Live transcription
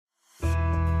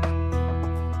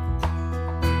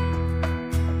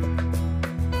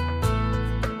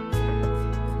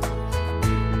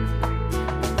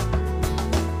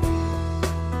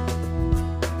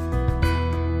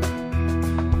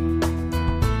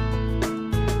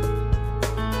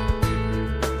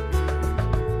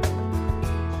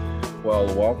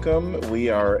Welcome. We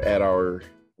are at our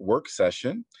work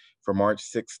session for March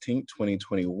 16th,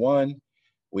 2021.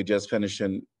 We just finished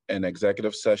an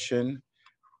executive session.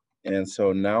 And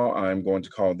so now I'm going to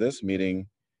call this meeting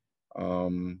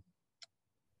to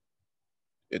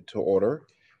order.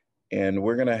 And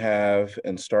we're going to have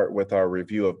and start with our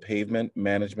review of Pavement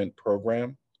Management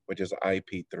Program, which is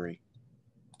IP3.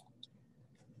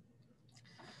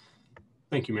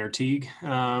 Thank you, Mayor Teague.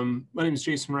 My name is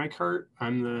Jason Reichart.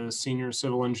 I'm the senior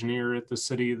civil engineer at the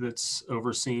city that's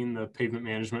overseeing the pavement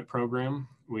management program.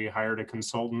 We hired a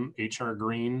consultant, HR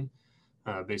Green,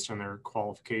 based on their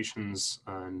qualifications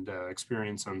and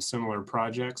experience on similar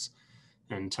projects.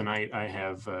 And tonight I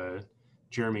have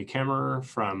Jeremy Kemmerer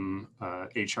from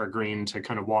HR Green to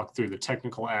kind of walk through the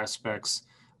technical aspects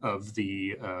of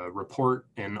the report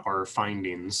and our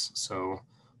findings. So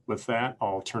with that,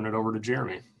 I'll turn it over to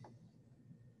Jeremy.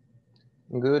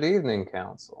 Good evening,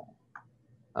 Council.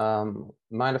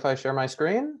 Mind if I share my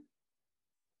screen?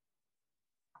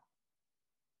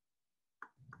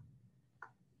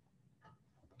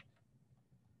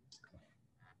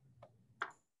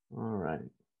 All right.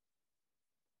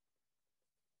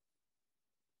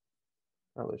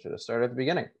 Probably should have started at the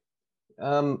beginning.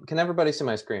 Can everybody see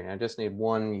my screen? I just need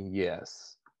one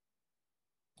yes.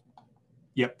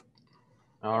 Yep.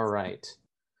 All right.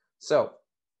 So,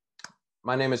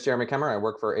 my name is Jeremy Kemmerer. I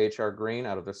work for HR Green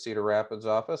out of the Cedar Rapids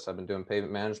office. I've been doing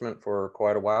pavement management for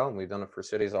quite a while, and we've done it for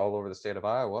cities all over the state of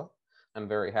Iowa. I'm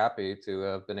very happy to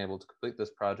have been able to complete this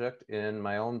project in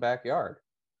my own backyard.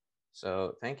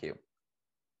 So thank you.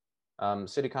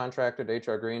 City contracted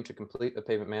HR Green to complete a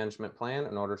pavement management plan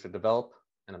in order to develop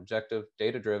an objective,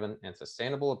 data-driven, and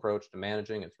sustainable approach to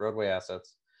managing its roadway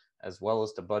assets, as well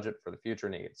as to budget for the future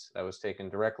needs. That was taken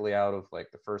directly out of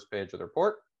like the first page of the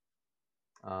report.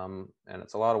 And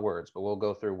it's a lot of words, but we'll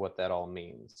go through what that all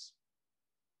means.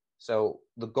 So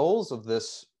the goals of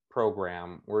this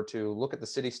program were to look at the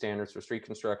city standards for street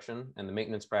construction and the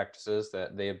maintenance practices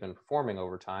that they have been performing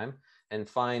over time and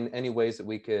find any ways that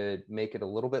we could make it a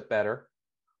little bit better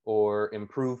or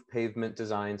improve pavement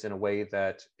designs in a way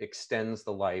that extends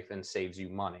the life and saves you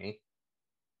money.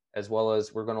 As well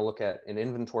as we're going to look at an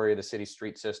inventory of the city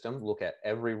street system, look at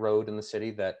every road in the city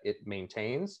that it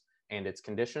maintains and its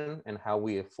condition and how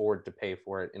we afford to pay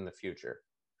for it in the future.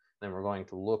 Then we're going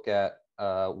to look at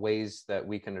ways that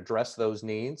we can address those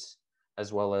needs,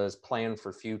 as well as plan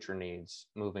for future needs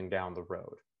moving down the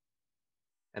road.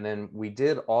 And then we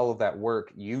did all of that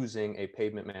work using a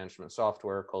pavement management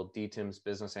software called DTIMS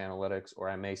Business Analytics, or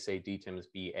I may say DTIMS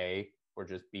BA, or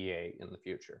just BA in the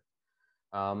future.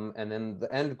 And then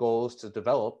the end goal is to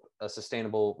develop a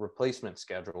sustainable replacement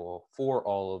schedule for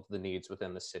all of the needs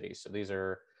within the city. So these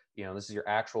are, this is your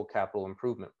actual capital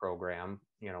improvement program,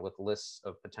 with lists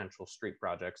of potential street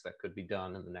projects that could be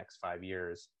done in the next 5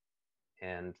 years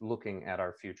and looking at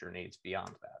our future needs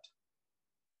beyond that.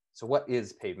 So what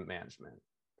is pavement management?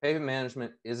 Pavement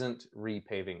management isn't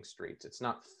repaving streets. It's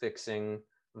not fixing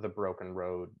the broken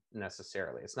road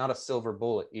necessarily. It's not a silver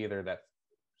bullet either that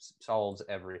solves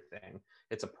everything.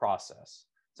 It's a process.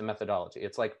 It's a methodology.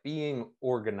 It's like being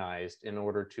organized in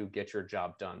order to get your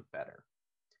job done better.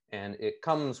 And it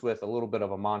comes with a little bit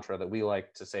of a mantra that we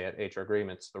like to say at HR Green.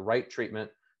 It's the right treatment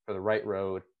for the right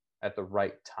road at the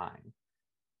right time.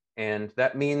 And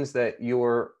that means that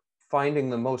you're finding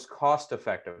the most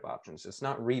cost-effective options. It's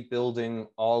not rebuilding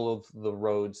all of the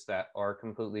roads that are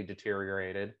completely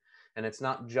deteriorated. And it's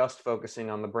not just focusing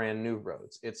on the brand new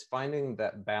roads. It's finding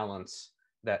that balance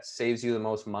that saves you the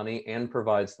most money and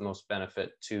provides the most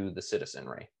benefit to the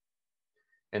citizenry.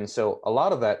 And so a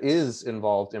lot of that is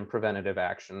involved in preventative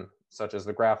action, such as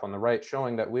the graph on the right,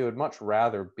 showing that we would much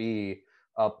rather be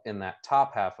up in that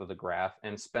top half of the graph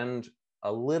and spend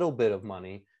a little bit of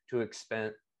money to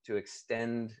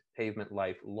extend pavement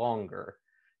life longer,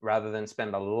 rather than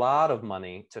spend a lot of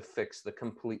money to fix the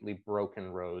completely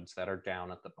broken roads that are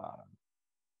down at the bottom.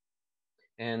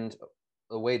 And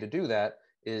the way to do that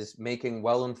is making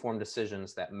well-informed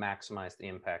decisions that maximize the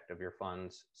impact of your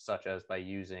funds, such as by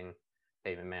using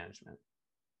pavement management.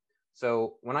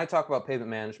 So when I talk about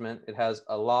pavement management, it has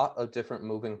a lot of different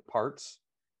moving parts,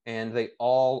 and they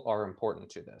all are important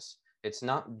to this. It's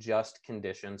not just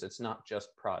conditions, it's not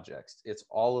just projects, it's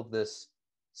all of this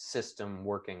system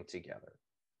working together.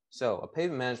 So a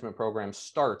pavement management program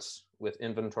starts with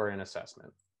inventory and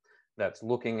assessment. That's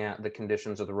looking at the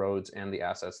conditions of the roads and the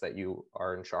assets that you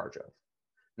are in charge of.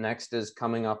 Next is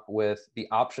coming up with the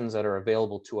options that are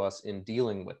available to us in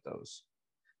dealing with those.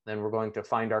 Then we're going to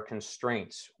find our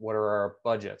constraints. What are our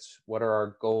budgets? What are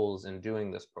our goals in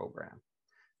doing this program?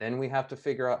 Then we have to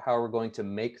figure out how we're going to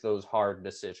make those hard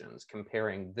decisions,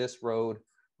 comparing this road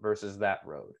versus that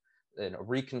road, and a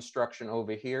reconstruction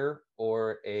over here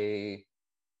or a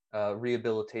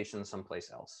rehabilitation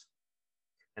someplace else.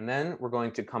 And then we're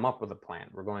going to come up with a plan.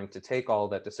 We're going to take all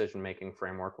that decision-making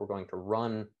framework, we're going to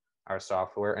run our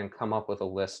software and come up with a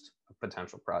list of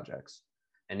potential projects.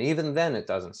 And even then it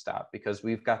doesn't stop, because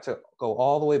we've got to go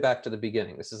all the way back to the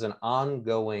beginning. This is an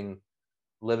ongoing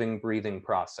living, breathing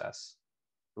process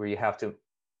where you have to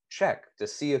check to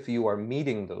see if you are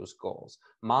meeting those goals,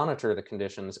 monitor the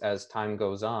conditions as time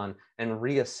goes on, and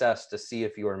reassess to see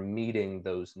if you are meeting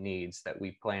those needs that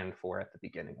we planned for at the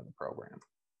beginning of the program.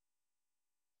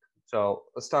 So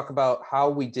let's talk about how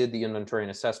we did the inventory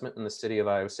and assessment in the city of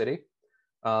Iowa City.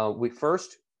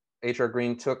 HR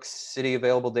Green took city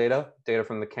available data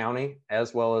from the county,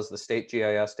 as well as the state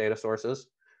GIS data sources.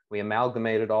 We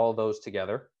amalgamated all of those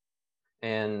together,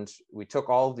 and we took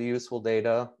all of the useful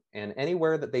data, and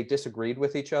anywhere that they disagreed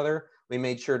with each other, we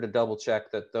made sure to double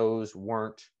check that those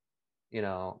weren't, you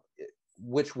know,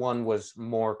 which one was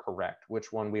more correct,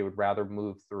 which one we would rather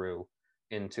move through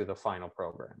into the final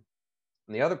program.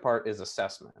 And the other part is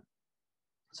assessment.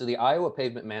 So the Iowa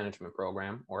Pavement Management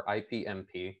Program, or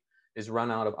IPMP, is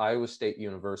run out of Iowa State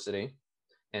University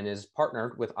and is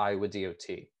partnered with Iowa DOT.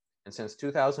 And since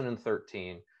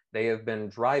 2013, they have been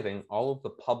driving all of the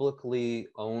publicly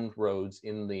owned roads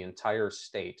in the entire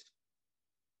state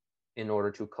in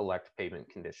order to collect pavement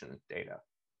condition data.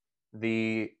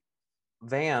 The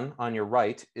van on your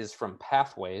right is from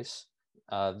Pathways.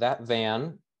 That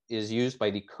van is used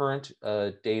by the current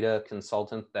data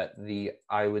consultant that the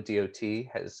Iowa DOT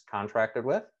has contracted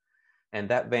with. And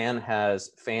that van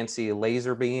has fancy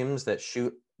laser beams that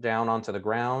shoot down onto the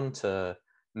ground to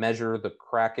measure the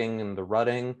cracking and the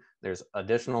rutting. There's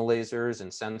additional lasers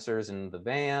and sensors in the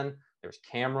van. There's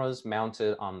cameras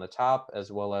mounted on the top,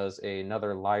 as well as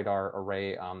another LiDAR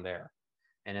array on there.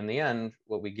 And in the end,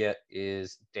 what we get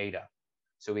is data.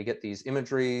 So we get these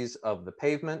imageries of the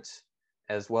pavement,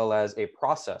 as well as a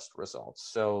processed result.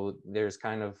 So there's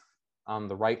kind of, on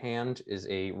the right hand is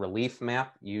a relief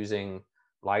map using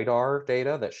LiDAR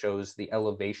data that shows the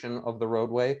elevation of the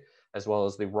roadway, as well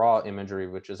as the raw imagery,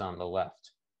 which is on the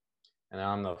left. And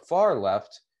on the far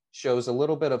left shows a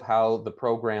little bit of how the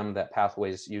program that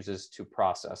Pathways uses to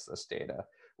process this data,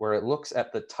 where it looks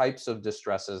at the types of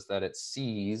distresses that it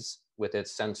sees with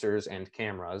its sensors and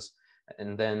cameras,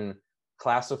 and then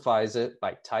classifies it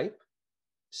by type,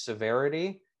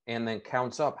 severity, and then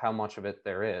counts up how much of it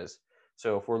there is.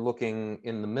 So if we're looking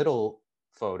in the middle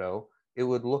photo, it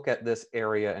would look at this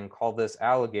area and call this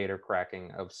alligator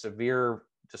cracking of severe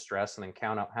distress, and then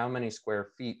count out how many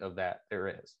square feet of that there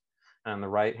is. And on the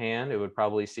right hand, it would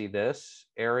probably see this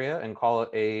area and call it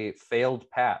a failed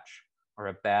patch or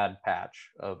a bad patch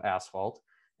of asphalt,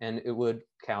 and it would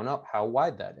count up how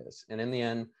wide that is. And in the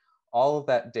end, all of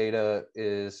that data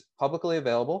is publicly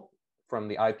available from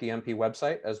the IPMP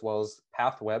website, as well as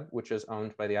PathWeb, which is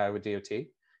owned by the Iowa DOT.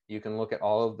 You can look at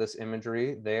all of this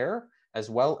imagery there, as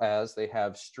well as they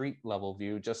have street level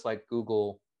view, just like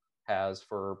Google has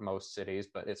for most cities,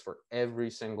 but it's for every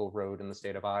single road in the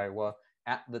state of Iowa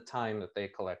at the time that they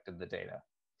collected the data.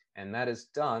 And that is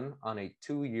done on a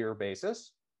 2-year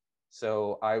basis.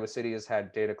 So Iowa City has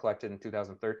had data collected in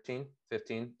 2013,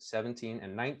 15, 17,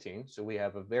 and 19. So we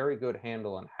have a very good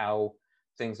handle on how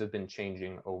things have been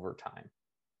changing over time.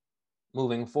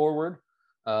 Moving forward,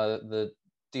 the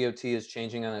DOT is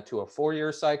changing on it to a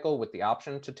 4-year cycle with the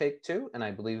option to take 2. And I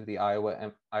believe the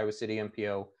Iowa City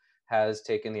MPO has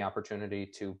taken the opportunity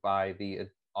to buy the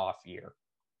off year.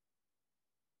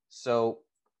 So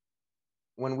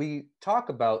when we talk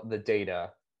about the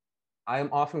data, I'm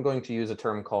often going to use a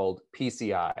term called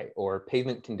PCI, or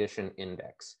Pavement Condition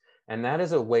Index. And that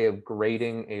is a way of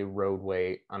grading a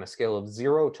roadway on a scale of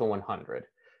 0 to 100.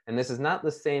 And this is not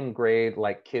the same grade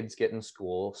like kids get in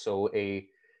school. So a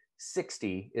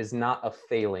 60 is not a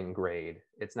failing grade.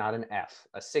 It's not an F.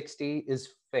 A 60 is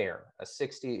fair. A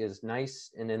 60 is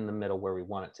nice and in the middle where we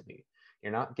want it to be.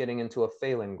 You're not getting into a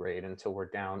failing grade until we're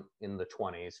down in the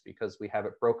 20s, because we have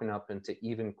it broken up into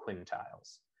even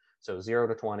quintiles. So 0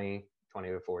 to 20, 20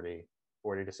 to 40,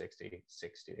 40 to 60,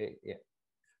 60 to 80. Yeah,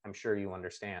 I'm sure you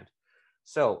understand.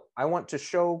 So I want to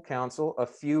show council a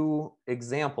few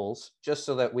examples, just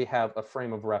so that we have a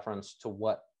frame of reference to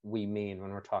what we mean when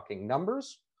we're talking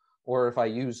numbers, or if I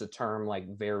use a term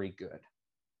like very good.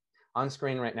 On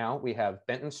screen right now, we have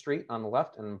Benton Street on the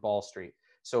left and Ball Street.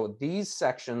 So these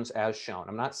sections as shown,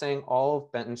 I'm not saying all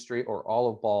of Benton Street or all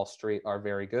of Ball Street are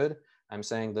very good. I'm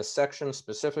saying the section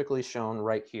specifically shown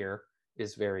right here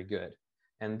is very good.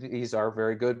 And these are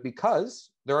very good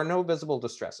because there are no visible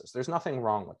distresses. There's nothing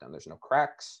wrong with them. There's no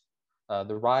cracks.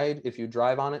 The ride, if you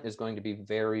drive on it, is going to be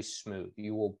very smooth.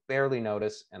 You will barely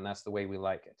notice, and that's the way we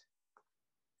like it.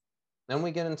 Then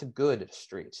we get into good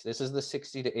streets. This is the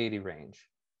 60 to 80 range.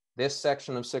 This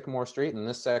section of Sycamore Street and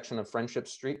this section of Friendship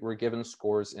Street were given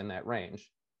scores in that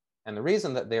range. And the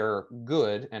reason that they're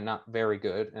good and not very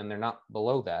good, and they're not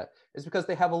below that, is because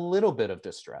they have a little bit of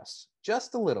distress,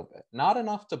 just a little bit, not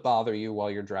enough to bother you while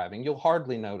you're driving. You'll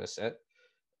hardly notice it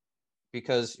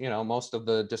because, you know, most of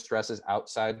the distress is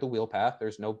outside the wheel path.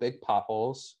 There's no big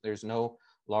potholes. There's no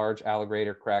large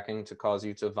alligator cracking to cause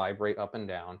you to vibrate up and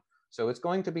down. So it's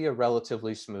going to be a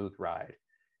relatively smooth ride.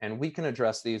 And we can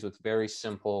address these with very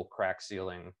simple crack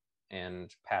sealing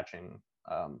and patching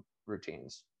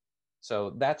routines.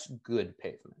 So that's good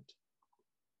pavement.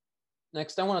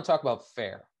 Next, I want to talk about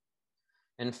fair.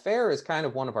 And fair is kind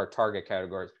of one of our target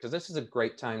categories because this is a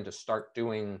great time to start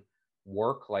doing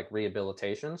work like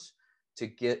rehabilitations to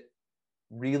get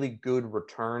really good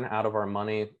return out of our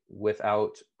money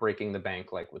without breaking the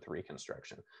bank like with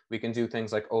reconstruction. We can do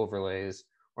things like overlays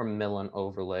or mill-in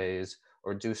overlays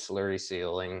or do slurry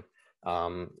sealing.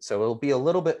 So it'll be a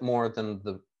little bit more than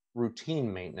the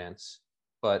routine maintenance,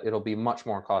 but it'll be much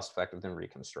more cost effective than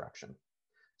reconstruction.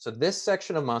 So this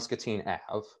section of Muscatine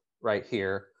Ave right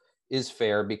here is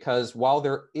fair because while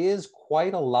there is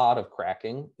quite a lot of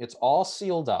cracking, it's all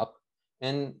sealed up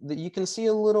and you can see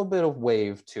a little bit of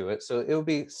wave to it. So it'll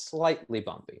be slightly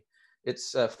bumpy.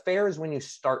 It's fair is when you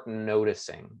start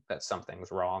noticing that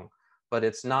something's wrong, but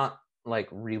it's not like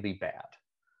really bad.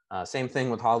 Same thing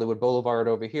with Hollywood Boulevard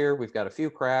over here. We've got a few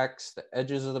cracks. The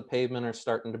edges of the pavement are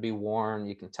starting to be worn.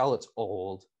 You can tell it's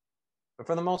old, but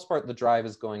for the most part, the drive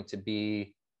is going to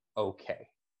be okay.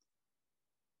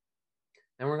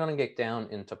 Then we're going to get down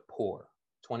into poor,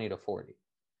 20 to 40.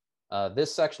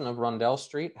 This section of Rundell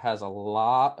Street has a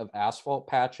lot of asphalt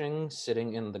patching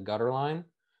sitting in the gutter line.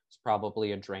 It's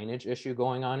probably a drainage issue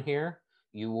going on here.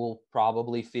 You will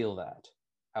probably feel that.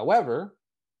 However,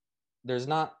 there's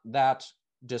not that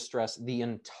distress the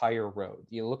entire road.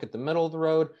 You look at the middle of the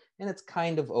road and it's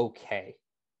kind of okay.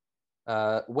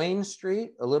 Wayne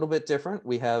Street, a little bit different.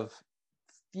 We have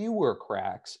fewer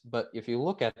cracks, but if you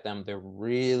look at them, they're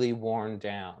really worn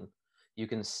down. You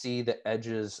can see the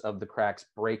edges of the cracks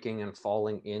breaking and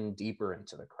falling in deeper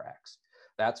into the cracks.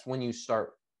 That's when you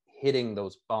start hitting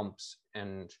those bumps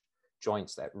and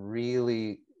joints that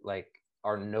really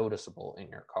are noticeable in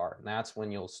your car. And that's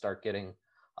when you'll start getting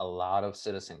a lot of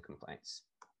citizen complaints.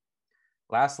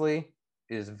 Lastly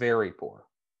is very poor.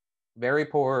 Very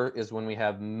poor is when we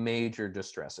have major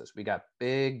distresses. We got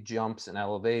big jumps in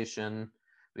elevation.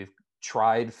 We've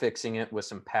tried fixing it with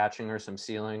some patching or some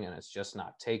sealing and it's just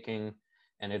not taking.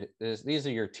 And these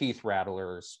are your teeth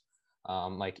rattlers.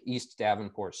 Like East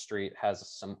Davenport Street has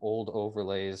some old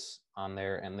overlays on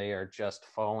there and they are just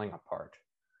falling apart.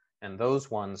 And those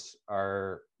ones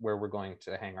are where we're going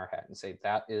to hang our hat and say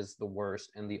that is the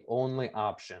worst. And the only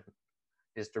option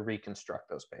is to reconstruct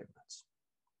those pavements.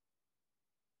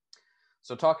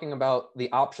 So talking about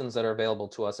the options that are available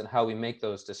to us and how we make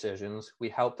those decisions, we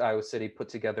helped Iowa City put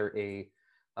together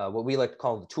what we like to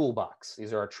call the toolbox.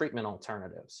 These are our treatment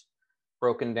alternatives,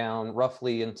 broken down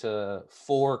roughly into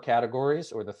 4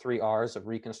 categories, or the 3 R's of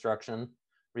reconstruction,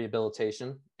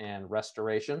 rehabilitation, and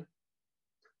restoration.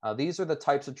 These are the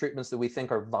types of treatments that we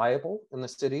think are viable in the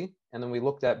city. And then we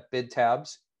looked at bid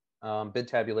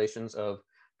tabulations of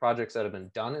projects that have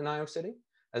been done in Iowa City,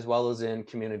 as well as in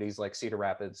communities like Cedar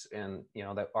Rapids and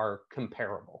that are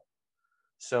comparable.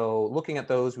 So looking at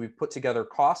those, we've put together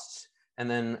costs and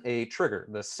then a trigger,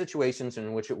 the situations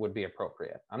in which it would be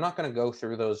appropriate. I'm not going to go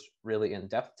through those really in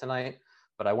depth tonight,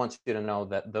 but I want you to know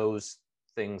that those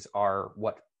things are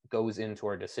what goes into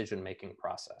our decision-making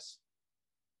process.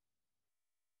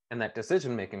 And that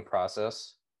decision-making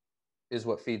process is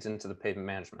what feeds into the pavement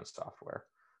management software.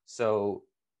 So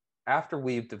after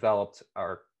we've developed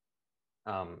our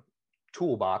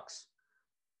toolbox,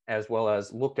 as well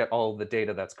as looked at all of the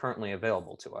data that's currently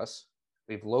available to us,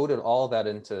 we've loaded all that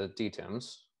into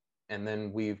DTIMS, and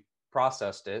then we've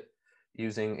processed it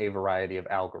using a variety of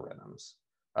algorithms.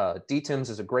 DTIMS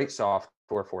is a great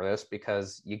software for this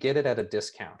because you get it at a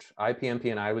discount. IPMP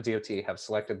and Iowa DOT have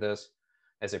selected this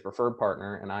as a preferred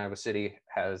partner, and Iowa City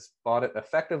has bought it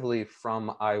effectively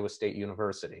from Iowa State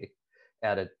University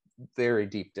at a very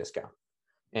deep discount.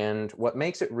 And what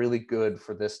makes it really good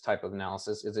for this type of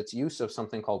analysis is its use of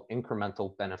something called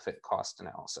incremental benefit cost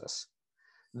analysis.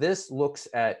 This looks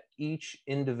at each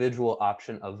individual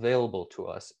option available to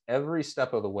us every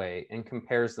step of the way and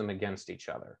compares them against each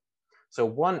other. So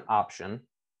one option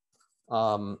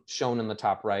shown in the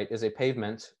top right is a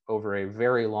pavement over a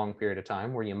very long period of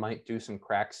time where you might do some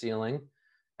crack sealing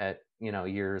at, you know,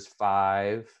 years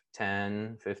 5,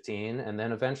 10, 15, and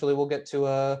then eventually we'll get to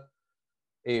a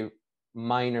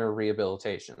minor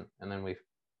rehabilitation, and then we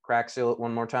crack seal it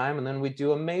one more time, and then we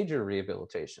do a major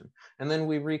rehabilitation, and then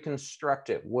we reconstruct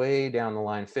it way down the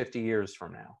line 50 years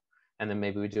from now, and then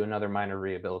maybe we do another minor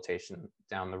rehabilitation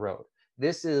down the road.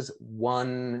 This is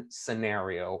one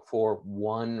scenario for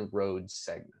one road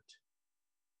segment.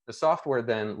 The software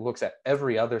then looks at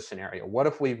every other scenario. What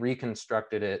if we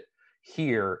reconstructed it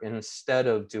here instead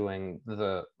of doing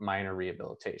the minor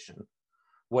rehabilitation?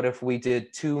 What if we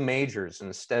did 2 majors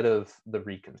instead of the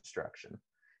reconstruction?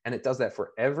 And it does that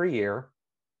for every year,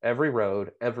 every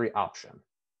road, every option.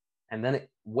 And then it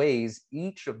weighs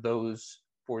each of those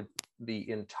for the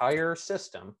entire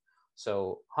system.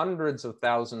 So hundreds of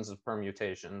thousands of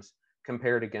permutations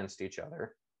compared against each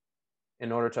other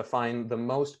in order to find the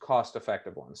most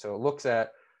cost-effective one. So it looks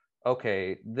at,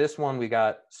 okay, this one we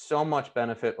got so much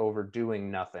benefit over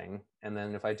doing nothing. And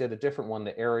then if I did a different one,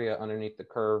 the area underneath the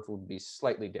curve would be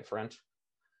slightly different.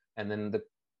 And then the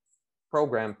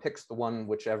program picks the one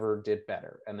whichever did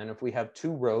better. And then if we have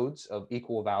 2 roads of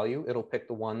equal value, it'll pick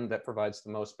the one that provides the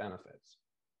most benefits.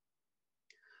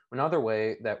 Another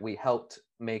way that we helped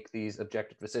make these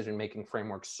objective decision-making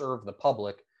frameworks serve the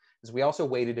public is we also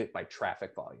weighted it by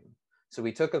traffic volume. So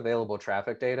we took available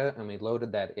traffic data and we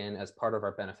loaded that in as part of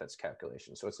our benefits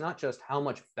calculation. So it's not just how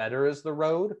much better is the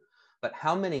road, but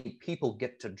how many people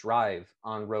get to drive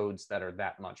on roads that are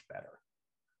that much better.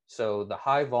 So the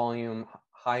high volume,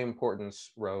 high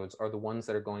importance roads are the ones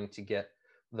that are going to get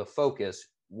the focus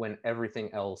when everything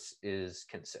else is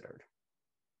considered.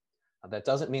 That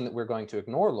doesn't mean that we're going to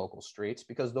ignore local streets,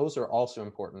 because those are also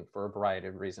important for a variety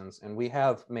of reasons. And we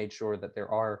have made sure that there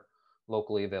are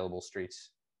locally available streets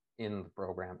in the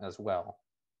program as well.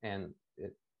 And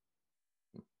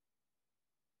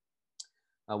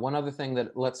one other thing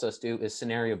that lets us do is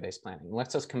scenario-based planning. It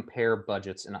lets us compare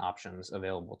budgets and options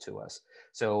available to us.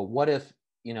 So what if,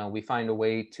 you know, we find a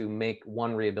way to make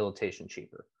one rehabilitation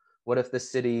cheaper? What if the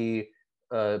city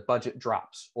budget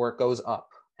drops or it goes up?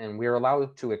 And we're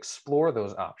allowed to explore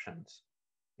those options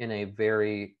in a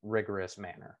very rigorous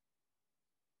manner.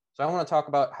 So I want to talk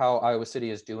about how Iowa City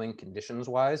is doing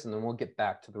conditions-wise, and then we'll get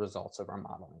back to the results of our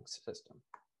modeling system.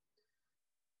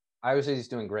 Iowa City is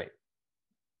doing great.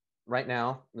 Right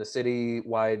now, the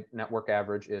city-wide network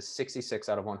average is 66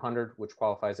 out of 100, which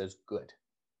qualifies as good.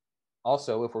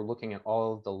 Also, if we're looking at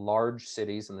all of the large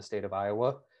cities in the state of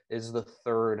Iowa, it is the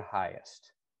 3rd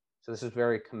highest. So this is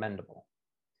very commendable.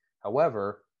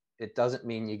 However, it doesn't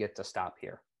mean you get to stop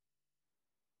here.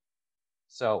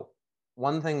 So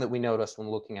one thing that we noticed when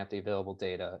looking at the available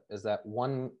data is that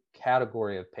one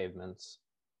category of pavements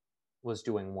was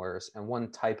doing worse, and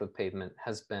one type of pavement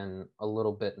has been a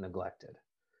little bit neglected.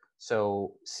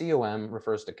 So COM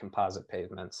refers to composite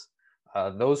pavements.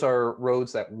 Those are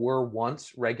roads that were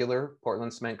once regular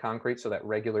Portland cement concrete, so that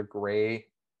regular gray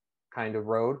kind of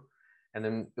road, and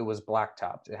then it was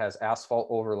blacktopped. It has asphalt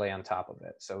overlay on top of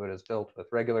it. So it is built with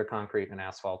regular concrete and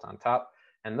asphalt on top.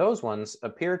 And those ones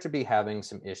appear to be having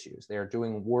some issues. They are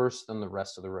doing worse than the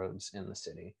rest of the roads in the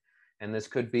city. And this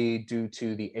could be due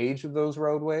to the age of those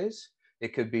roadways.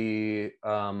 It could be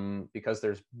because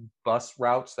there's bus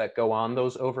routes that go on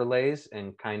those overlays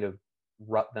and kind of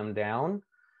rut them down.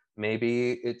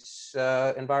 Maybe it's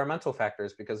environmental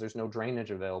factors because there's no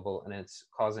drainage available and it's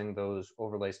causing those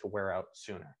overlays to wear out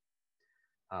sooner.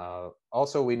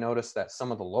 Also, we noticed that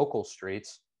some of the local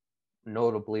streets,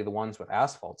 notably the ones with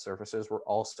asphalt surfaces, were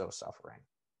also suffering.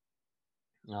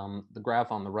 The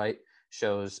graph on the right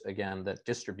shows, again, the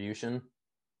distribution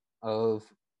of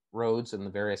roads in the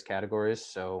various categories.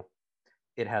 So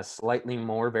it has slightly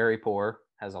more very poor,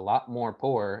 has a lot more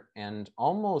poor, and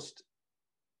almost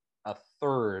a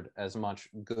third as much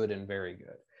good and very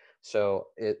good. So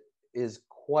it is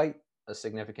quite a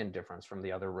significant difference from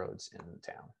the other roads in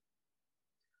town.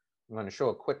 I'm going to show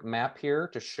a quick map here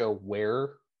to show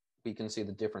where we can see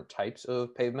the different types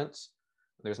of pavements.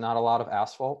 There's not a lot of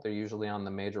asphalt. They're usually on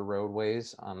the major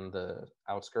roadways on the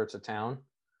outskirts of town.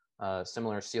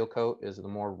 Similar seal coat is the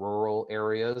more rural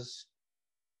areas.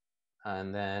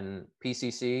 And then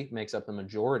PCC makes up the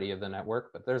majority of the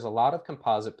network, but there's a lot of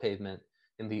composite pavement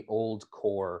in the old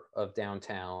core of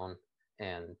downtown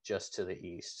and just to the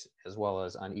east, as well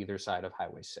as on either side of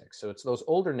Highway 6. So it's those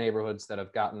older neighborhoods that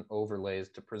have gotten overlays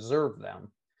to preserve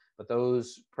them, but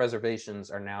those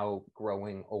preservations are now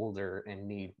growing older and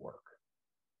need work.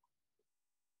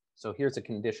 So here's a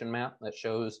condition map that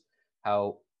shows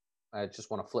how, I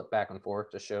just want to flip back and forth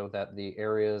to show that the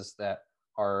areas that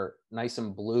are nice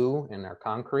and blue and are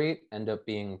concrete end up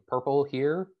being purple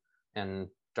here and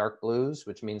dark blues,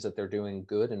 which means that they're doing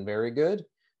good and very good.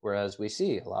 Whereas we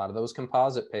see a lot of those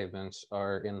composite pavements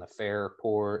are in the fair,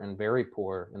 poor, and very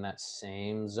poor in that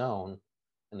same zone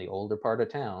in the older part of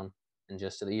town and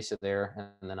just to the east of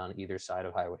there, and then on either side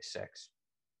of Highway 6.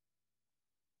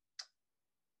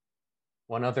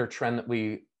 One other trend that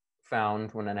we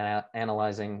found when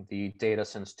analyzing the data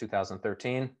since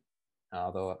 2013,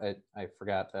 although I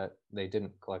forgot that they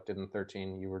didn't collect it in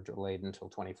 13, you were delayed until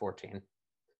 2014,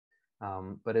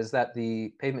 but is that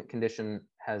the pavement condition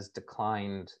has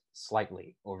declined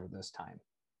slightly over this time.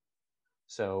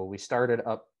 So we started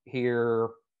up here,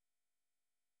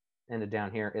 ended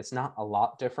down here. It's not a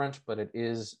lot different, but it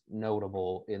is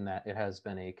notable in that it has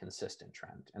been a consistent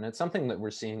trend. And it's something that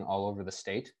we're seeing all over the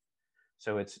state.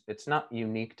 So it's not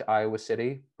unique to Iowa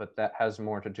City, but that has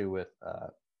more to do with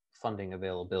funding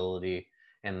availability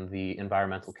and the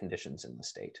environmental conditions in the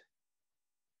state.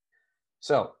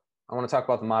 So I want to talk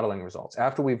about the modeling results.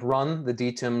 After we've run the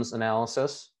DTIMS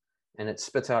analysis, and it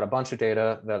spits out a bunch of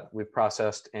data that we've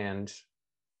processed and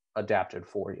adapted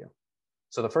for you.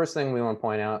 So the first thing we want to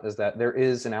point out is that there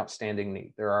is an outstanding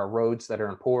need. There are roads that are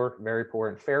in poor, very poor,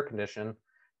 and fair condition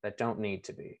that don't need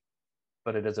to be.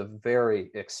 But it is a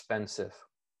very expensive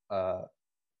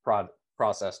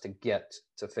process to get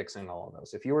to fixing all of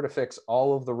those. If you were to fix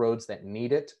all of the roads that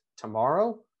need it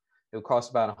tomorrow, it would cost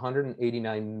about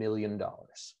 $189 million.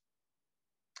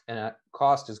 And that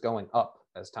cost is going up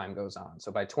as time goes on.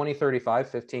 So by 2035,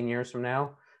 15 years from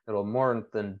now, it'll more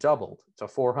than doubled to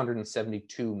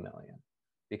 472 million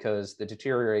because the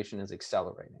deterioration is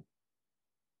accelerating.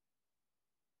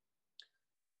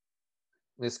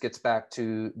 This gets back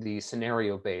to the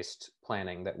scenario-based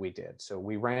planning that we did. So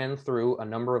we ran through a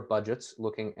number of budgets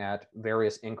looking at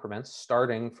various increments,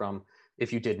 starting from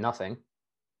if you did nothing.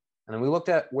 And then we looked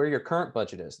at where your current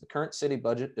budget is. The current city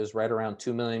budget is right around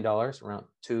 $2 million, around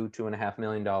 $2.5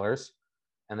 million.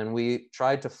 And then we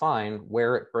tried to find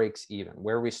where it breaks even,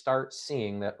 where we start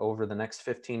seeing that over the next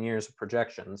 15 years of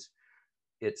projections,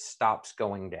 it stops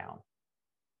going down.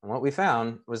 And what we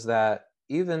found was that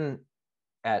even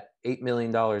at $8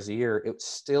 million a year, it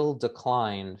still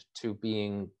declined to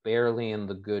being barely in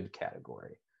the good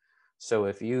category. So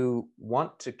if you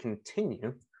want to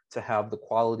continue to have the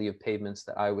quality of pavements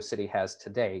that Iowa City has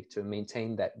today, to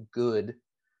maintain that good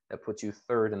that puts you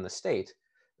third in the state,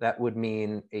 that would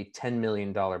mean a $10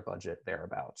 million budget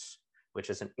thereabouts, which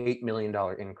is an $8 million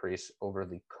increase over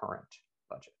the current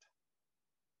budget.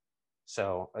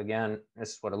 So again, this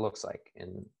is what it looks like.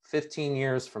 In 15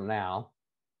 years from now,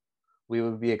 we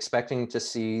would be expecting to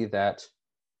see that,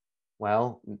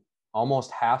 well, almost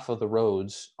half of the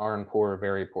roads are in poor or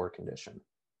very poor condition,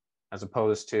 as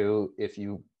opposed to if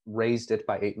you raised it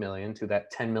by 8 million to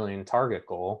that 10 million target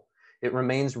goal, it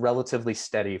remains relatively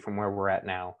steady from where we're at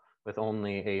now, with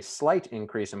only a slight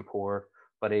increase in poor,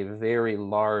 but a very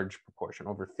large proportion,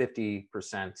 over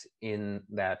 50% in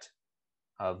that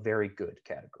very good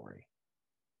category.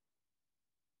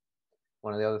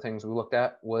 One of the other things we looked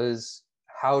at was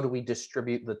how do we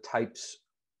distribute the types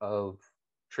of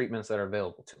treatments that are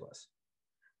available to us?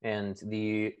 And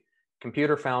the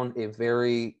computer found a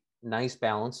very nice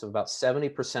balance of about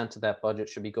 70% of that budget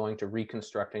should be going to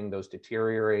reconstructing those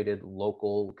deteriorated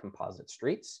local composite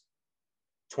streets,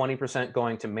 20%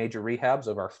 going to major rehabs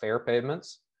of our fair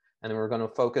pavements, and then we're going to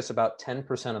focus about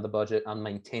 10% of the budget on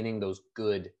maintaining those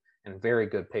good and very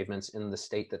good pavements in the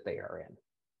state that they are in.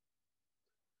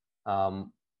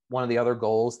 One of the other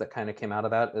goals that kind of came out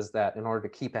of that is that in order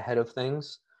to keep ahead of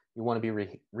things, you want to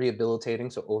be rehabilitating,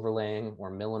 so overlaying or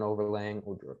mill and overlaying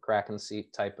or a crack and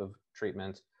seat type of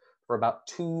treatment for about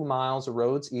 2 miles of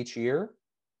roads each year.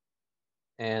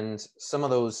 And some of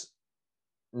those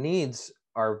needs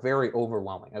are very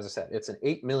overwhelming. As I said, it's an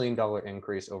 $8 million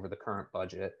increase over the current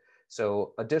budget.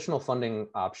 So additional funding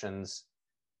options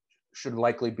should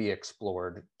likely be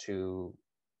explored in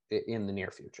the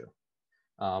near future.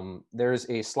 There's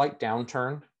a slight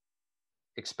downturn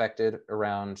expected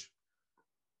around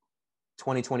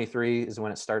 2023 is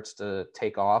when it starts to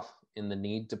take off in the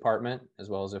need department, as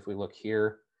well as if we look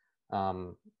here,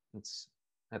 it's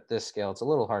at this scale, it's a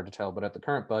little hard to tell, but at the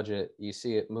current budget, you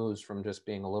see it moves from just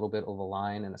being a little bit of a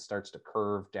line and it starts to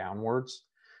curve downwards.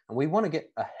 And we want to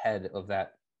get ahead of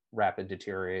that rapid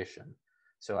deterioration.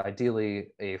 So ideally,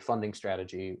 a funding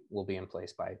strategy will be in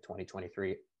place by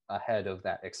 2023 ahead of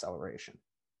that acceleration.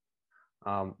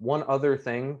 One other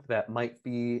thing that might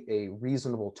be a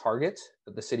reasonable target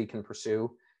that the city can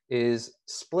pursue is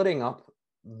splitting up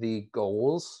the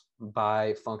goals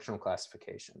by functional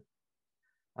classification.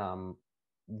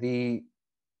 The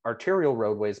arterial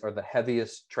roadways are the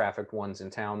heaviest trafficked ones in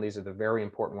town. These are the very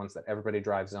important ones that everybody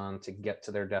drives on to get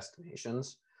to their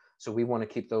destinations. So we want to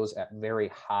keep those at very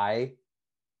high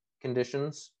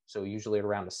conditions, so usually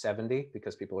around a 70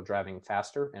 because people are driving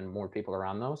faster and more people are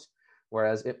on those.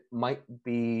 Whereas it might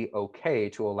be okay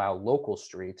to allow local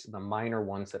streets, the minor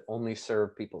ones that only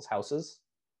serve people's houses,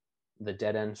 the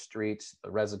dead end streets, the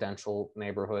residential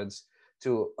neighborhoods,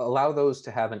 to allow those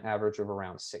to have an average of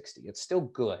around 60. It's still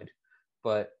good,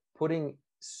 but putting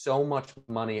so much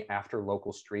money after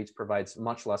local streets provides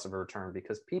much less of a return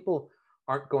because people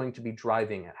aren't going to be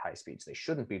driving at high speeds. They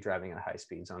shouldn't be driving at high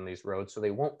speeds on these roads, so they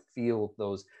won't feel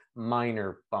those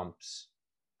minor bumps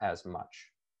as much.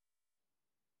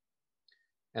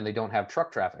 And they don't have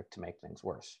truck traffic to make things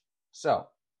worse. So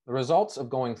the results of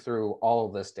going through all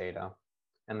of this data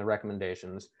and the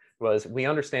recommendations was we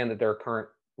understand that there are current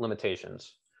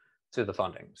limitations to the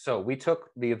funding. So we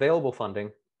took the available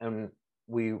funding and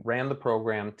we ran the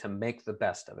program to make the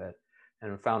best of it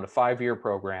and found a 5-year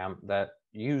program that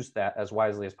used that as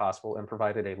wisely as possible and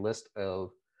provided a list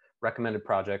of recommended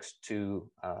projects to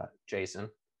Jason,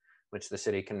 which the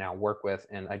city can now work with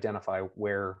and identify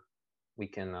where we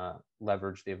can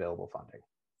leverage the available funding.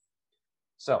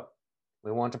 So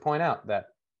we want to point out that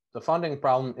the funding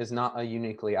problem is not a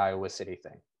uniquely Iowa City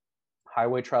thing.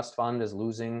 Highway Trust Fund is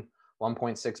losing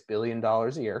 $1.6 billion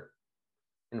a year.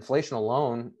 Inflation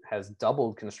alone has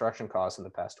doubled construction costs in the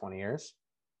past 20 years.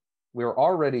 We're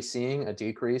already seeing a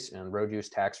decrease in road use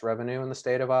tax revenue in the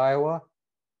state of Iowa,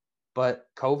 but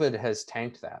COVID has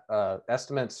tanked that.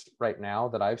 Estimates right now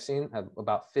that I've seen have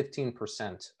about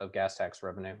 15% of gas tax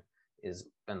revenue is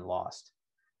been lost.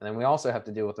 And then we also have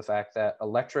to deal with the fact that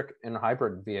electric and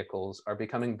hybrid vehicles are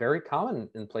becoming very common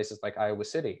in places like Iowa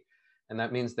City. And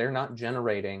that means they're not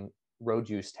generating road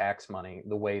use tax money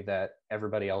the way that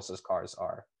everybody else's cars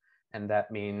are. And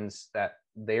that means that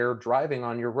they're driving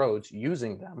on your roads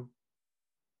using them,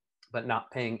 but not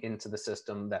paying into the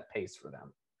system that pays for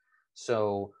them.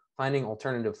 So finding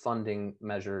alternative funding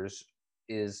measures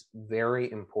is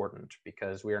very important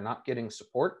because we are not getting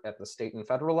support at the state and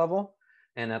federal level.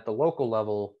 And at the local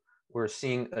level, we're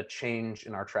seeing a change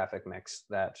in our traffic mix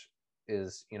that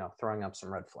is, throwing up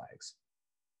some red flags.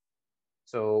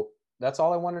 So that's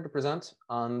all I wanted to present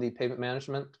on the pavement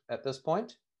management at this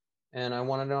point. And I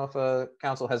want to know if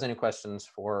council has any questions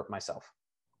for myself.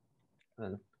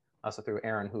 And also through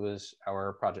Aaron, who is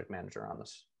our project manager on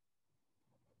this.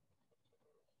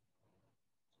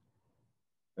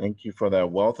 Thank you for that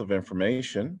wealth of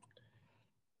information.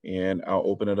 And I'll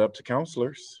open it up to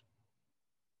counselors.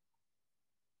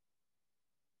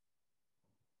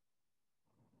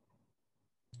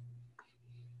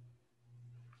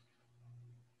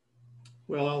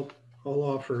 Well, I'll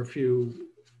offer a few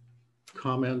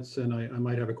comments and I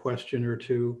might have a question or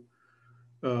two.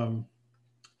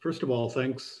 First of all,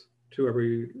 thanks to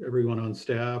everyone on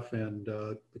staff and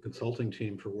the consulting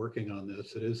team for working on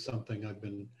this. It is something I've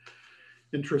been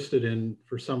interested in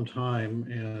for some time,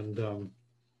 and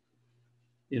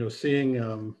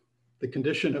seeing the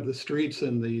condition of the streets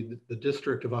in the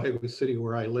district of Iowa City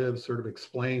where I live sort of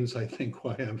explains, I think,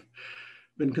 why I've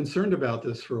been concerned about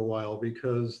this for a while,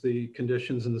 because the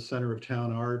conditions in the center of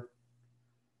town are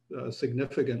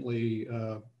significantly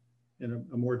in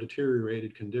a more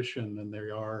deteriorated condition than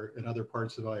they are in other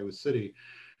parts of Iowa City,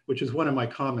 which is one of my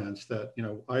comments that,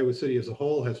 Iowa City as a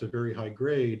whole has a very high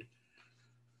grade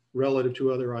relative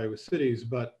to other Iowa cities.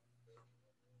 But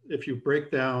if you break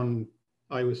down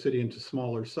Iowa City into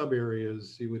smaller sub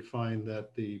areas, you would find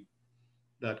that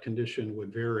that condition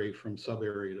would vary from sub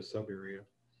area to sub area.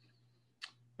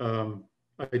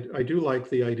 I do like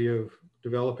the idea of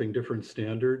developing different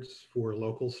standards for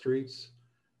local streets.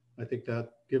 I think that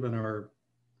given our,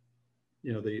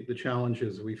 the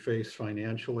challenges we face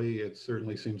financially, it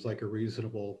certainly seems like a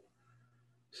reasonable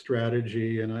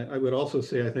strategy. And I would also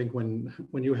say, I think when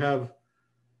you have,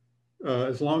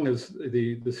 as long as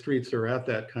the streets are at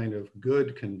that kind of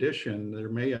good condition, there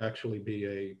may actually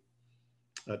be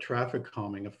a traffic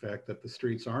calming effect that the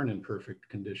streets aren't in perfect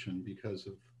condition because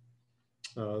of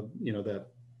that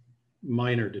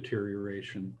minor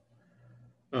deterioration.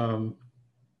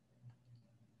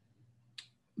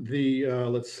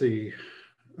 Let's see.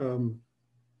 Some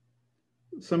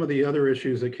of the other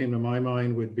issues that came to my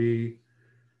mind would be,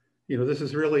 this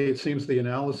is really, it seems the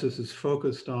analysis is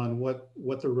focused on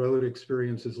what the road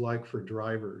experience is like for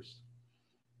drivers.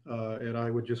 And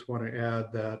I would just want to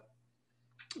add that,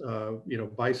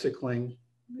 bicycling,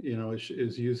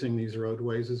 is using these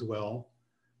roadways as well.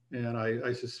 And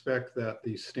I suspect that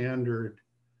the standard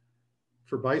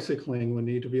for bicycling would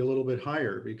need to be a little bit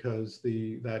higher, because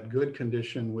that good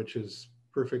condition, which is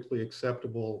perfectly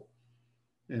acceptable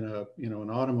in an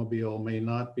automobile, may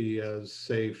not be as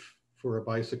safe for a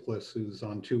bicyclist who's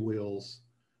on 2 wheels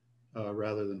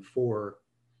rather than 4.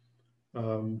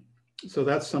 so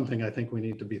that's something I think we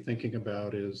need to be thinking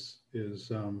about is you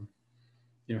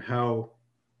know,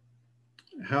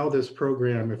 how this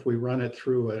program, if we run it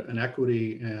through an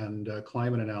equity and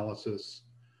climate analysis,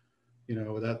 you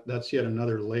know, that's yet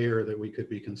another layer that we could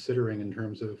be considering in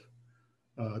terms of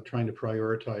trying to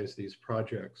prioritize these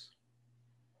projects.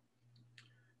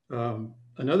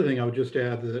 Another thing I would just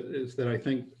add is that I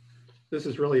think this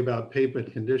is really about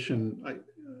pavement condition.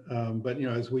 But you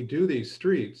know, as we do these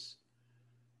streets,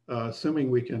 assuming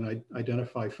we can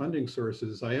identify funding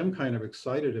sources, I am kind of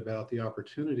excited about the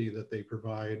opportunity that they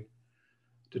provide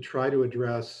to try to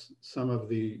address some of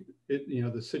the, you know,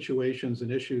 the situations and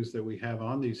issues that we have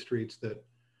on these streets that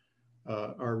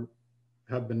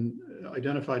have been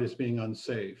identified as being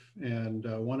unsafe. And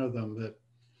one of them that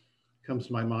comes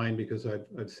to my mind, because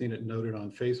I've seen it noted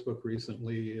on Facebook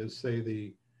recently, is say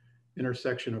the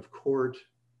intersection of Court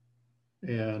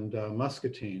and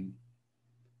Muscatine.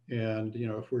 And you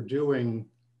know, if we're doing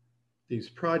these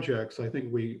projects, I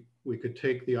think we could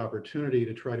take the opportunity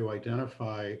to try to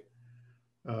identify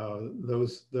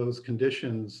those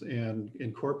conditions and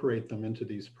incorporate them into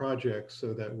these projects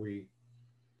so that we,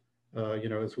 you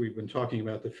know, as we've been talking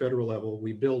about the federal level,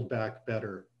 we build back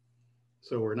better.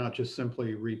 So we're not just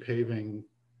simply repaving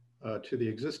to the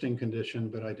existing condition,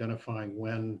 but identifying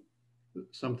when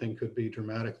something could be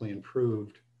dramatically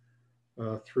improved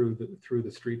through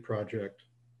the street project.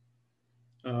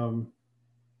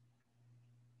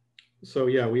 So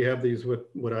yeah, we have these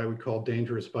what I would call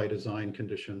dangerous by design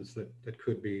conditions that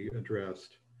could be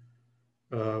addressed.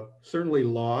 Certainly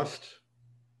lost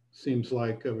seems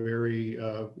like a very,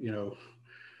 you know,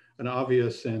 an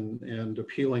obvious and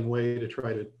appealing way to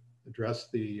try to address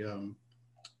the,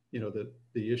 you know,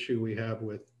 the issue we have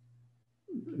with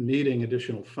needing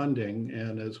additional funding.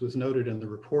 And as was noted in the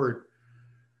report,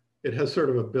 it has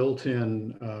sort of a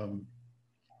built-in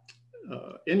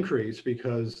increase,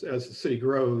 because as the city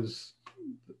grows,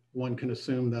 one can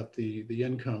assume that the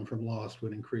income from lost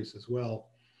would increase as well.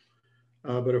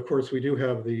 But of course, we do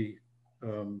have the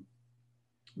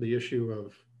issue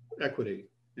of equity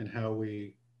and how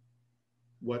we,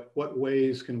 what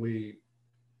ways can we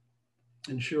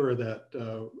ensure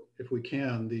that if we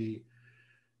can,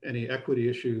 any equity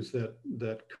issues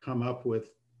that come up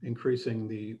with increasing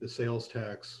the sales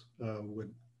tax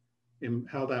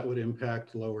how that would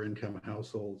impact lower income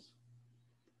households.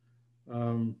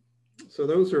 So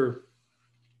those are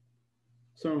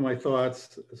some of my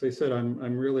thoughts. As I said,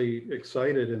 I'm really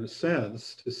excited in a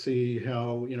sense to see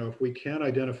how, you know, if we can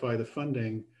identify the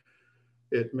funding,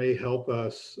 it may help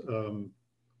us in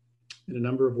a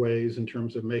number of ways in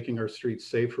terms of making our streets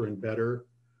safer and better.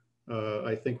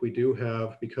 I think we do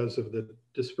have, because of the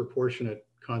disproportionate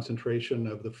concentration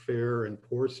of the fair and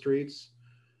poor streets,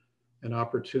 an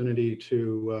opportunity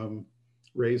to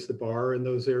raise the bar in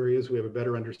those areas. We have a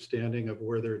better understanding of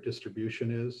where their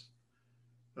distribution is.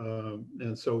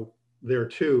 And so there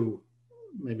too,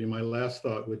 maybe my last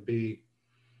thought would be,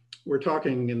 we're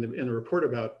talking in the report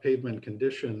about pavement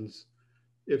conditions.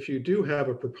 If you do have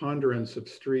a preponderance of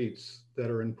streets that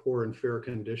are in poor and fair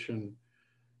condition,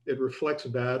 it reflects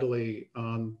badly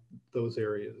on those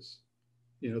areas.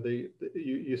 You know,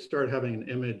 you start having an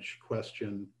image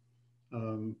question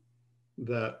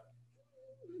that,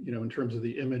 you know, in terms of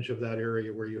the image of that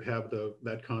area where you have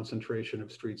that concentration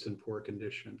of streets in poor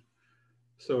condition.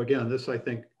 So again, this, I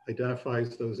think,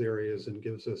 identifies those areas and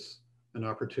gives us an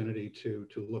opportunity to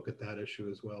look at that issue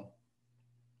as well.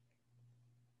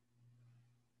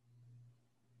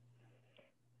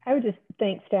 I would just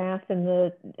thank staff and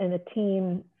the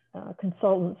team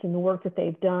consultants and the work that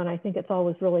they've done. I think it's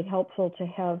always really helpful to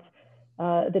have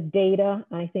the data.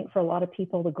 I think for a lot of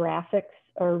people, the graphics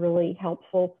are really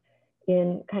helpful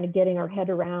in kind of getting our head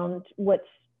around what's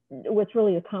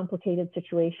really a complicated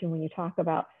situation when you talk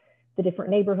about the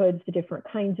different neighborhoods, the different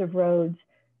kinds of roads.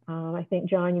 I think,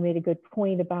 John, you made a good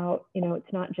point about, you know,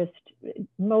 it's not just,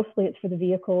 mostly it's for the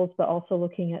vehicles, but also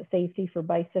looking at safety for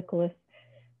bicyclists.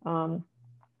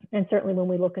 And certainly when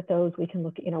we look at those, we can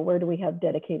look at, you know, where do we have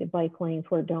dedicated bike lanes?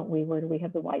 Where don't we? Where do we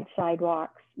have the wide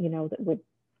sidewalks, you know, that would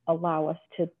allow us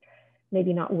to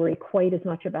maybe not worry quite as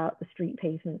much about the street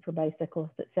pavement for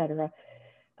bicyclists, et cetera.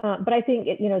 But I think,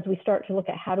 you know, as we start to look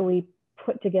at how do we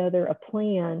put together a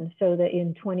plan so that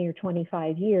in 20 or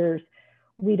 25 years,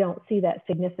 we don't see that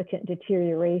significant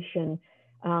deterioration,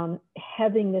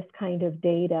 having this kind of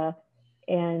data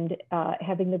and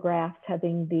having the graphs,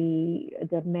 having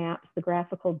the maps, the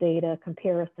graphical data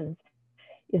comparisons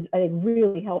is, I think,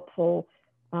 really helpful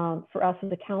for us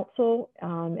as a council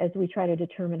as we try to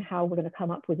determine how we're going to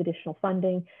come up with additional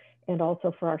funding, and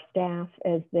also for our staff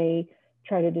as they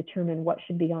try to determine what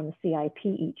should be on the CIP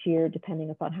each year, depending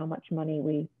upon how much money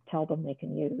we tell them they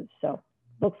can use. So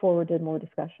look forward to more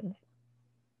discussions.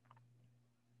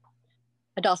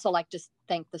 I'd also like to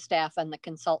thank the staff and the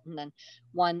consultant. And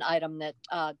one item that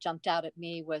jumped out at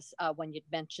me was when you'd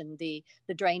mentioned the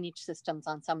drainage systems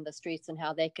on some of the streets and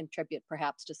how they contribute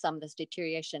perhaps to some of this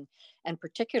deterioration. And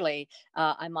particularly,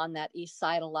 I'm on that east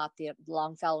side a lot, the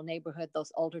Longfellow neighborhood,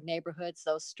 those older neighborhoods,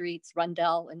 those streets,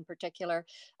 Rundell in particular,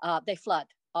 they flood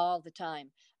all the time.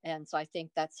 And so I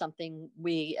think that's something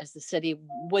we as the city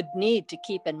would need to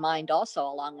keep in mind also,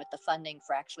 along with the funding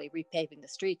for actually repaving the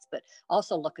streets, but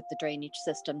also look at the drainage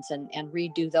systems and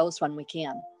redo those when we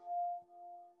can.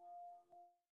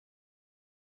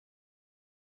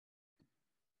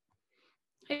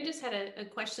 I just had a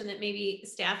question that maybe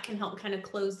staff can help kind of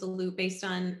close the loop based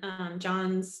on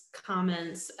John's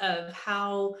comments of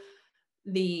how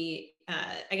the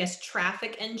I guess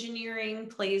traffic engineering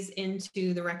plays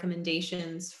into the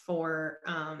recommendations for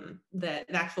the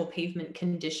actual pavement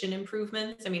condition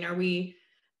improvements. I mean, are we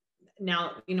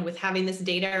now, with having this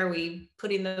data, are we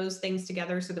putting those things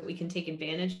together so that we can take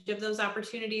advantage of those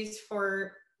opportunities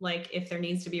for, like, if there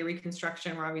needs to be a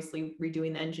reconstruction, we're obviously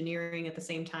redoing the engineering at the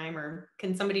same time? Or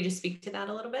can somebody just speak to that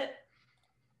a little bit?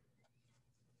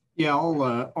 Yeah,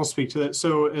 I'll speak to that.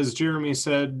 So as Jeremy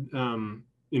said,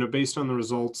 based on the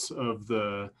results of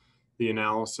the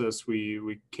analysis,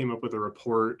 we came up with a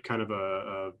report, kind of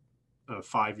a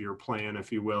 5-year plan,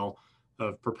 if you will,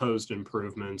 of proposed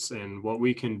improvements. And what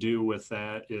we can do with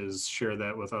that is share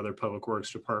that with other public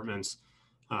works departments,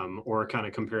 or kind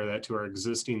of compare that to our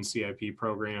existing CIP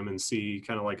program and see,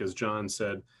 kind of like as John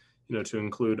said, to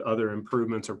include other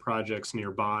improvements or projects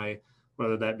nearby,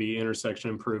 whether that be intersection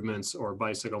improvements or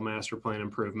bicycle master plan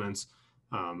improvements,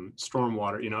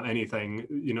 stormwater, anything,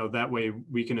 that way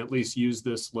we can at least use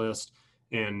this list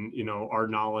and, our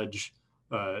knowledge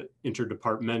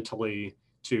interdepartmentally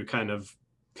to kind of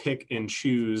pick and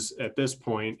choose at this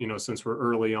point, since we're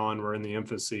early on, we're in the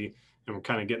infancy and we're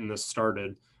kind of getting this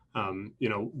started,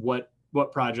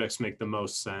 what projects make the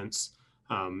most sense,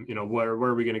 where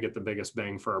are we going to get the biggest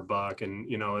bang for our buck? And,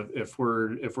 if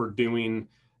we're doing,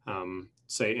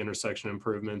 say, intersection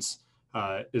improvements,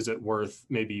 is it worth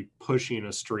maybe pushing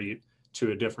a street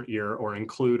to a different year or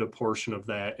include a portion of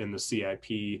that in the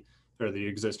CIP or the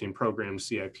existing program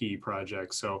CIP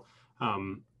project? So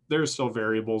there's still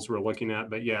variables we're looking at,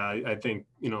 but yeah, I think,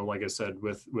 like I said,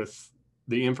 with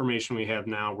the information we have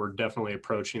now, we're definitely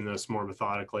approaching this more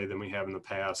methodically than we have in the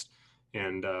past.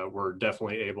 And we're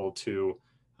definitely able to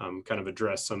kind of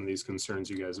address some of these concerns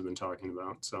you guys have been talking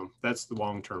about. So that's the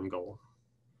long-term goal.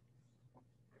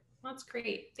 That's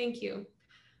great. Thank you.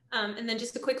 And then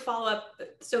just a quick follow-up.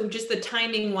 So just the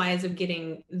timing wise of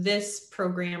getting this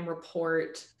program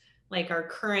report, like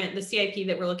the CIP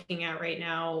that we're looking at right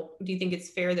now, do you think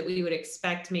it's fair that we would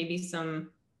expect maybe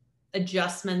some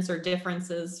adjustments or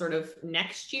differences sort of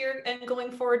next year and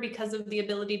going forward because of the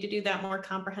ability to do that more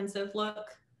comprehensive look?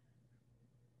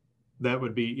 That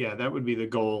would be the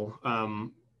goal.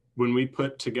 When we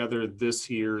put together this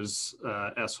year's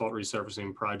asphalt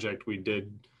resurfacing project, we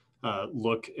did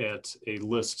look at a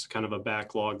list, kind of a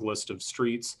backlog list of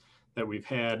streets that we've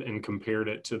had and compared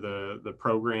it to the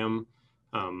program.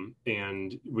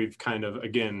 And we've kind of,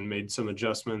 again, made some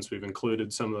adjustments. We've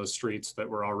included some of those streets that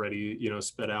were already,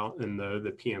 spit out in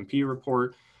the PMP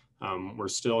report. We're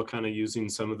still kind of using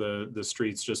some of the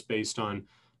streets just based on,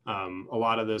 a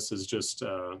lot of this is just,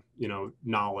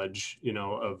 knowledge,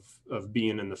 of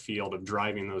being in the field, of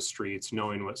driving those streets,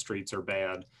 knowing what streets are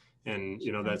bad. And,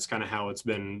 that's kind of how it's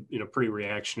been, pretty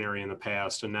reactionary in the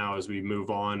past. And now as we move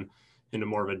on into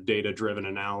more of a data-driven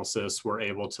analysis, we're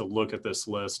able to look at this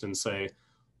list and say,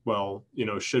 well,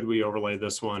 should we overlay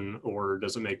this one, or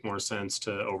does it make more sense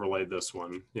to overlay this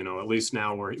one? At least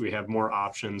now we have more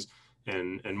options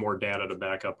and more data to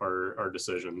back up our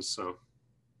decisions. So.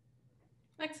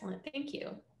 Excellent. Thank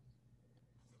you.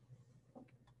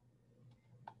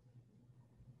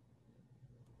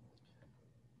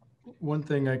 One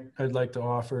thing I'd like to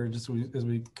offer, just as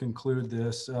we conclude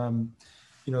this, the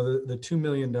 $2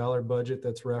 million budget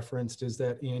that's referenced is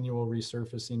that annual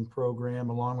resurfacing program,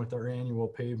 along with our annual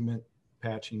pavement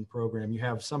patching program. You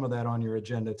have some of that on your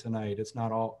agenda tonight. It's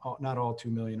not all $2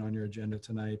 million on your agenda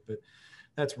tonight, but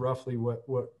that's roughly what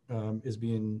is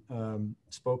being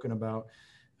spoken about.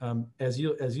 As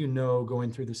you know,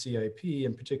 going through the CIP,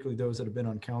 and particularly those that have been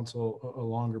on council a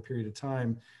longer period of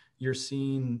time, you're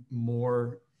seeing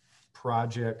more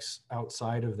projects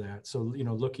outside of that. So,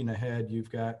 looking ahead, you've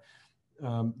got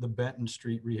the Benton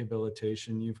Street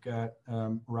rehabilitation, you've got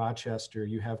Rochester,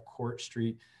 you have Court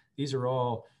Street. These are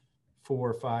all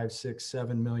 $4, $5, $6,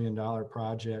 $7 million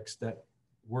projects that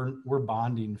we're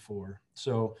bonding for.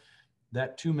 So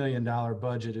that $2 million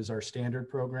budget is our standard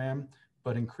program,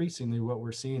 but increasingly what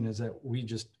we're seeing is that we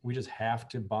just have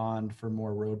to bond for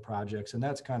more road projects. And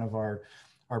that's kind of our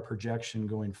projection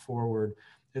going forward.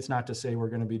 It's not to say we're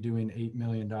going to be doing $8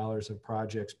 million of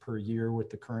projects per year with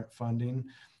the current funding,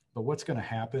 but what's going to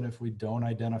happen if we don't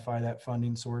identify that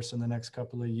funding source in the next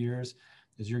couple of years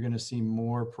is you're going to see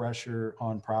more pressure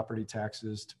on property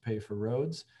taxes to pay for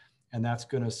roads. And that's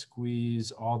going to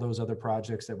squeeze all those other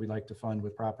projects that we like to fund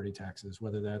with property taxes,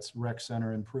 whether that's rec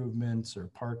center improvements or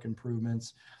park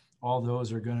improvements. All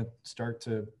those are going to start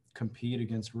to compete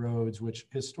against roads, which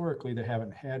historically they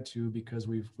haven't had to because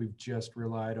we've just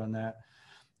relied on that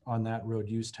road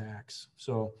use tax.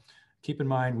 So keep in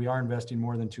mind, we are investing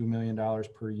more than $2 million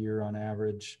per year on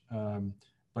average,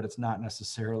 but it's not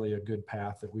necessarily a good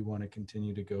path that we want to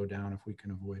continue to go down if we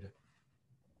can avoid it.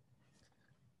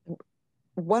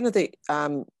 One of the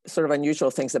sort of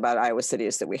unusual things about Iowa City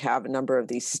is that we have a number of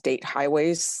these state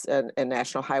highways and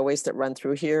national highways that run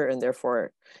through here and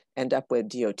therefore end up with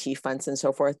DOT funds and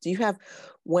so forth. Do you have,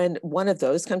 when one of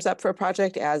those comes up for a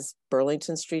project, as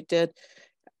Burlington Street did,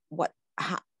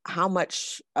 how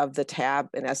much of the tab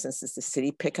in essence does the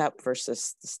city pick up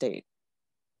versus the state?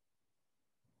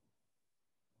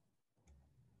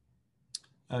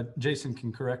 Jason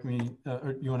can correct me.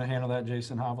 Or you want to handle that,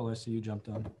 Jason Havel? I see you jumped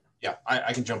on. Yeah,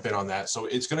 I can jump in on that. So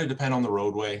it's going to depend on the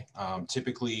roadway.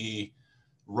 Typically,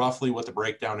 roughly what the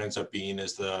breakdown ends up being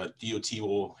is the DOT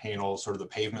will handle sort of the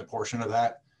pavement portion of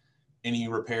that. Any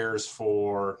repairs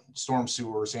for storm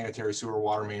sewer, sanitary sewer,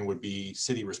 water main would be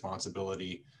city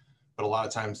responsibility. But a lot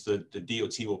of times the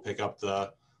DOT will pick up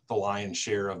the lion's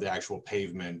share of the actual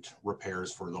pavement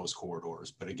repairs for those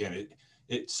corridors. But again,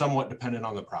 it's somewhat dependent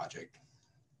on the project.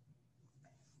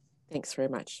 Thanks very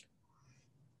much.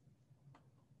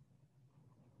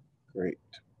 Great.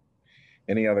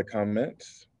 Any other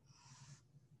comments?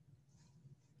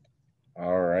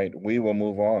 All right, we will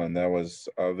move on. That was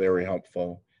very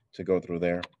helpful to go through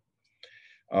there.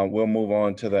 We'll move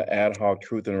on to the Ad Hoc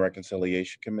Truth and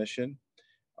Reconciliation Commission.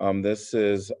 This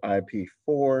is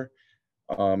IP4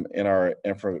 in our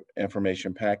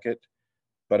information packet,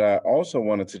 but I also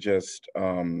wanted to just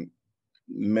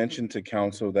mention to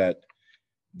council that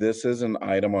this is an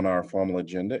item on our formal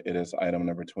agenda. It is item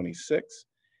number 26.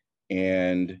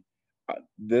 And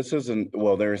this isn't,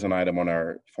 well, there is an item on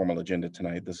our formal agenda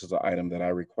tonight. This is an item that I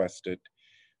requested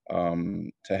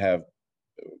to have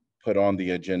put on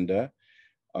the agenda.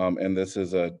 And this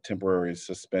is a temporary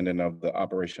suspending of the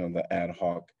operation of the Ad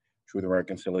Hoc Truth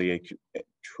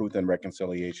and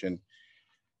Reconciliation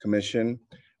Commission.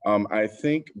 I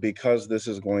think because this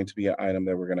is going to be an item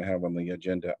that we're going to have on the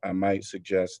agenda, I might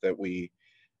suggest that we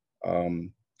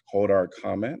hold our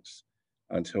comments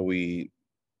until we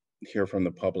hear from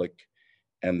the public,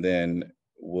 and then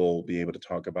we'll be able to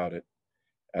talk about it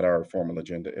at our formal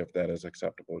agenda if that is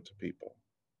acceptable to people.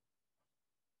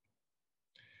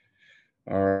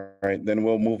 All right, then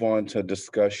we'll move on to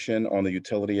discussion on the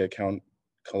utility account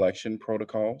collection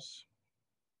protocols.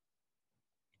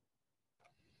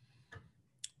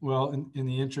 Well, in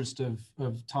the interest of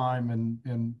time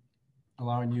and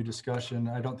allowing you discussion,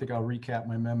 I don't think I'll recap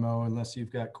my memo unless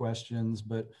you've got questions,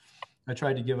 but I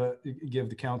tried to give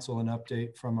the council an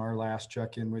update from our last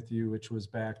check-in with you, which was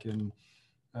back in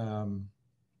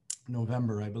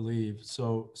November, I believe.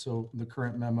 So the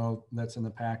current memo that's in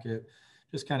the packet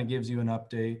just kind of gives you an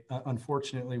update.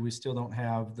 Unfortunately, we still don't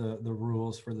have the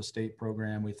rules for the state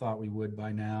program. We thought we would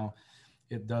by now.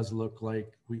 It does look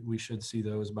like we should see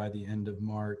those by the end of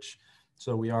March.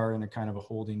 So we are in a kind of a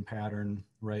holding pattern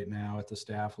right now at the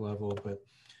staff level, but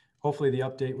hopefully the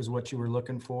update was what you were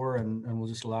looking for, and we'll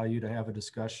just allow you to have a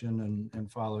discussion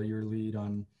and follow your lead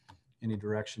on any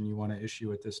direction you want to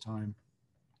issue at this time.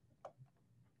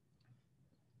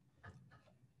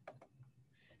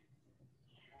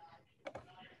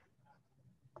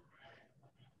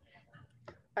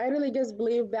 I really just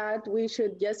believe that we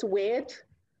should just wait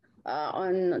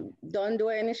don't do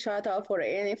any shut off or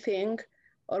anything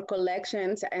or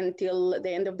collections until the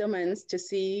end of the month to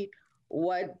see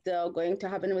what going to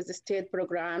happen with the state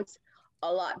programs.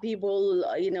 A lot of people,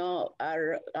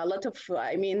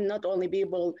 not only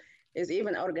people, is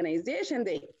even organization,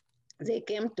 they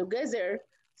came together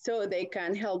so they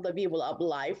can help the people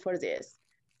apply for this.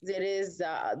 There is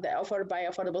the Offered by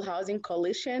Affordable Housing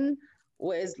Coalition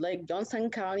with like Johnson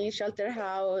County Shelter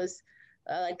House,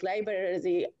 like libraries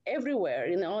everywhere,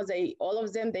 all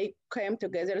of them, they came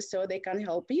together so they can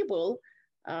help people.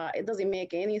 It doesn't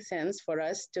make any sense for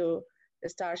us to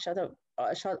start shut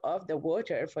off the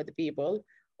water for the people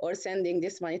or sending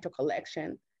this money to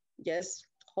collection. Just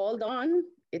hold on,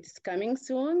 it's coming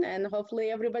soon, and hopefully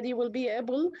everybody will be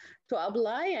able to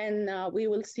apply, and we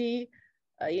will see,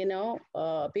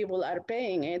 people are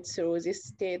paying it through these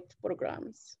state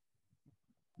programs.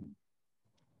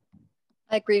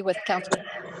 I agree with Councilman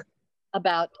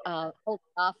about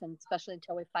holding off, and especially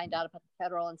until we find out about the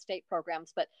federal and state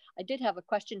programs. But I did have a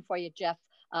question for you, Jeff.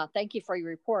 Thank you for your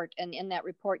report. And in that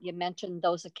report, you mentioned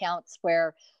those accounts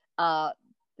where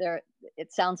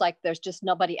it sounds like there's just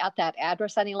nobody at that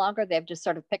address any longer. They've just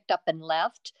sort of picked up and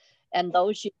left. And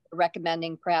those you're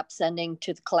recommending perhaps sending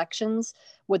to the collections.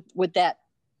 Would that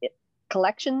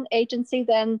collection agency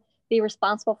then be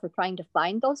responsible for trying to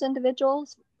find those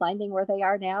individuals, finding where they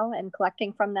are now and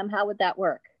collecting from them? How would that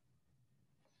work?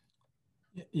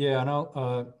 Yeah, and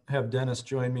I'll have Dennis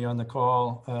join me on the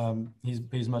call.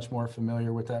 He's much more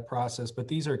familiar with that process, but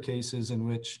these are cases in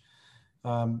which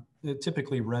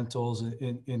typically rentals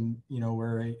in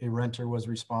where a renter was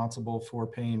responsible for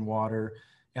paying water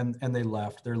and they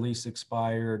left, their lease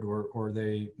expired or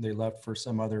they left for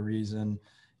some other reason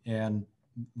and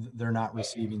they're not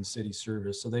receiving city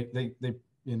service. So they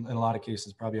in a lot of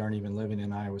cases probably aren't even living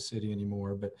in Iowa City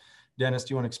anymore. But Dennis,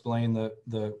 do you want to explain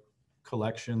the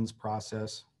collections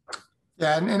process?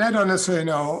 Yeah, and I don't necessarily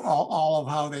know all of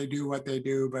how they do what they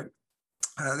do, but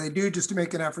they do just to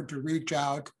make an effort to reach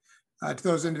out to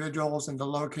those individuals and to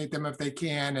locate them if they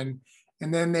can,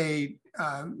 and then they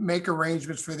make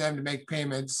arrangements for them to make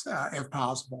payments if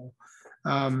possible.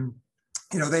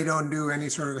 They don't do any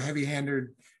sort of heavy-handed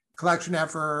collection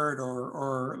effort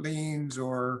or liens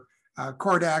or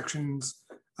court actions,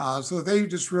 so they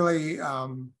just really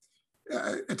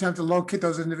attempt to locate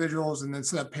those individuals and then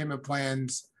set up payment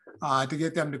plans to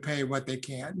get them to pay what they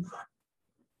can.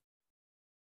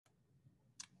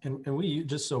 And we,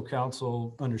 just so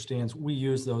council understands, we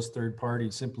use those third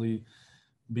parties simply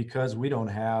because we don't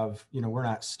have, we're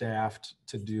not staffed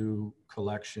to do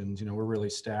collections. We're really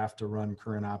staffed to run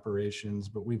current operations,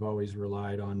 but we've always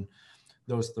relied on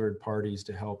those third parties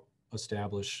to help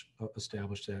establish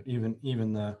that.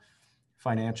 Even the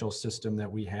financial system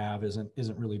that we have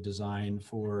isn't really designed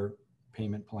for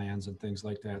payment plans and things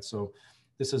like that. So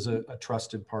this is a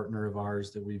trusted partner of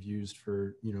ours that we've used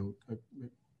for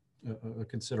a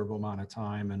considerable amount of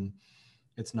time, and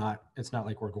it's not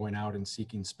like we're going out and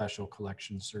seeking special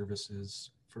collection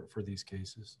services for these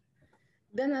cases.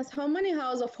 Dennis, how many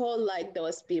households like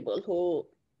those people who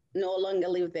no longer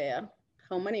live there?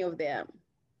 How many of them?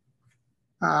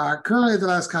 Currently, the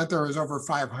last count there was over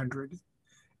 500.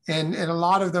 And a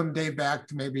lot of them date back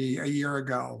to maybe a year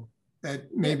ago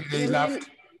that maybe they left.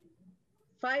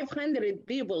 500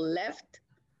 people left?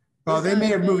 Well, they may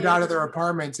have moved out of their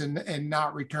apartments and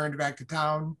not returned back to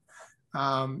town.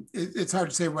 It's hard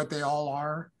to say what they all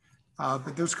are,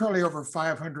 but there's currently over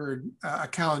 500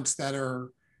 accounts that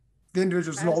are, the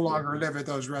individuals no longer live at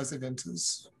those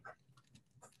residences.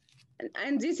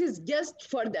 And this is just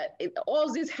for that,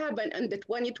 all this happened in the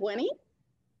 2020?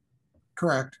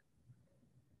 Correct.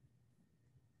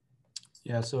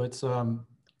 Yeah, so it's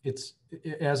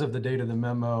as of the date of the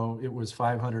memo, it was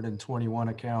 521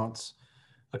 accounts,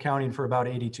 accounting for about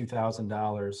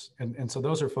 $82,000. And so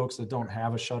those are folks that don't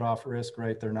have a shutoff risk,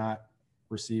 right? They're not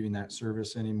receiving that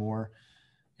service anymore.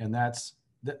 And that's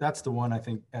the one I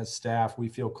think as staff, we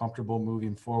feel comfortable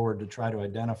moving forward to try to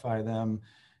identify them,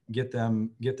 get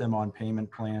them on payment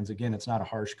plans. Again, it's not a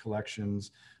harsh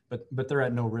collections, but they're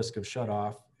at no risk of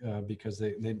shutoff because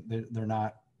they're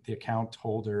not the account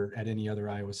holder at any other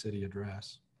Iowa City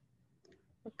address.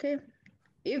 Okay.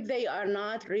 If they are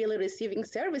not really receiving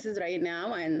services right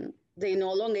now and they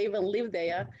no longer even live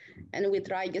there, and we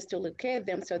try just to locate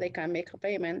them so they can make a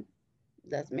payment,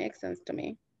 that makes sense to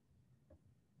me.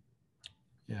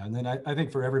 Yeah, and then I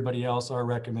think for everybody else, our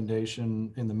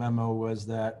recommendation in the memo was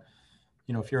that,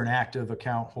 if you're an active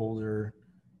account holder,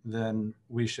 then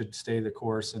we should stay the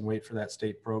course and wait for that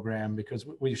state program, because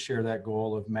we share that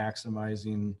goal of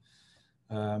maximizing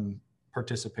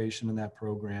participation in that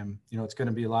program. It's going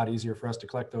to be a lot easier for us to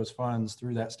collect those funds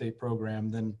through that state program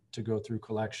than to go through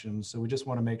collections. So we just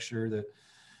want to make sure that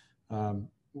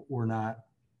we're not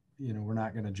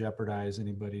going to jeopardize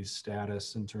anybody's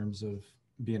status in terms of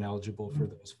being eligible for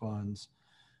those funds.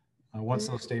 Once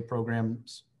those state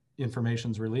programs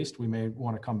information's released, we may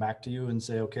want to come back to you and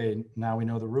say, okay, now we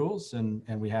know the rules and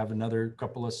we have another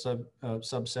couple of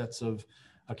subsets of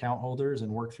account holders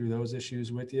and work through those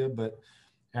issues with you. But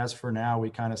as for now,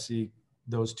 we kind of see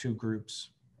those two groups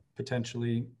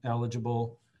potentially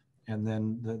eligible and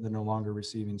then the no longer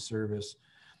receiving service.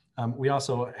 We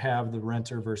also have the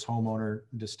renter versus homeowner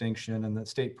distinction, and the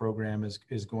state program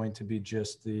is going to be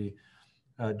just the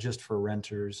just for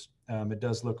renters. It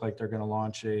does look like they're going to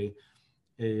launch a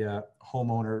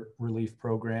homeowner relief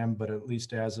program, but at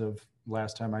least as of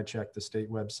last time I checked the state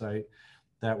website,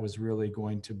 that was really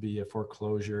going to be a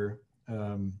foreclosure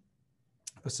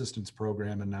assistance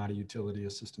program and not a utility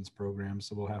assistance program.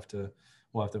 So we'll have to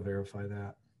verify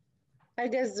that. I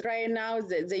guess right now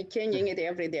they're changing it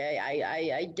every day.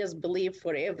 I just believe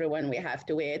for everyone we have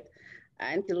to wait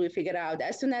until we figure out.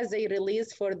 As soon as they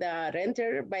release for the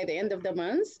renter by the end of the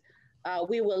month,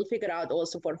 we will figure out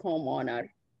also for homeowner.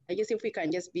 I guess if we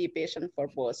can just be patient for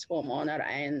both homeowner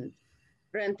and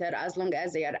renter as long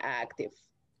as they are active.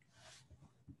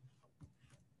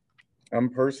 I'm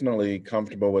personally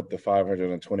comfortable with the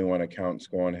 521 accounts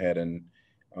going ahead and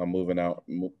moving out,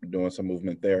 doing some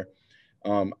movement there.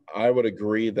 I would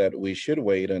agree that we should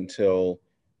wait until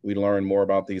we learn more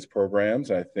about these programs.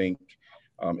 I think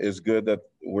it's good that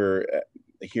we're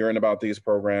hearing about these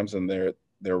programs and they're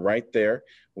right there.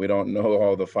 We don't know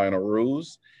all the final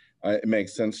rules. It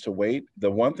makes sense to wait. The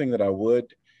one thing that I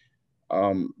would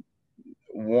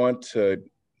want to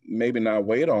maybe not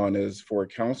wait on is for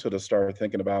council to start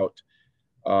thinking about,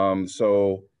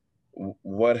 so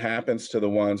what happens to the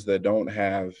ones that don't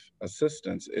have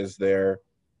assistance? Is there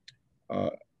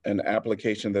an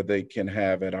application that they can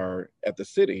have at the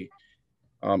city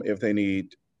if they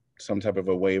need some type of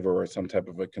a waiver or some type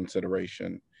of a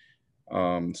consideration?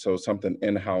 So something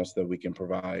in-house that we can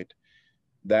provide.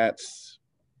 That's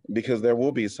because there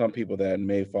will be some people that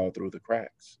may fall through the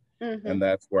cracks. Mm-hmm. And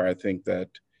that's where I think that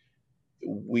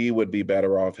we would be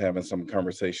better off having some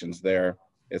conversations there.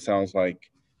 It sounds like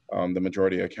the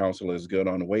majority of council is good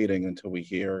on waiting until we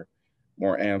hear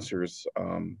more answers,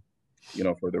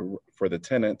 for the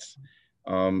tenants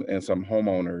and some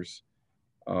homeowners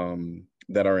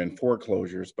that are in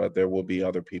foreclosures, but there will be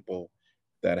other people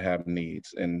that have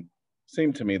needs. And it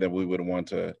seemed to me that we would want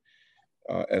to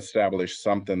establish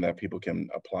something that people can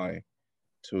apply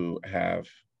to have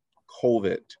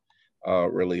COVID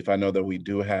relief. I know that we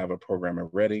do have a program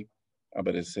already,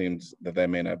 but it seems that that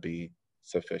may not be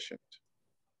sufficient.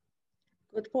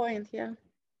 Good point, yeah.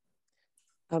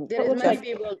 There is many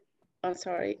people, I'm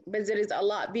sorry, but there is a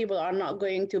lot of people are not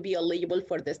going to be eligible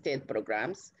for the state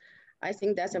programs. I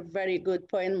think that's a very good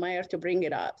point, Mayor, to bring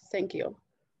it up. Thank you.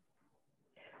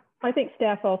 I think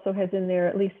staff also has in there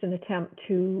at least an attempt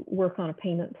to work on a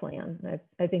payment plan.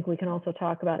 I think we can also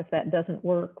talk about if that doesn't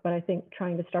work, but I think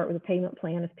trying to start with a payment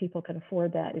plan, if people can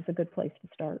afford that, is a good place to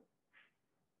start.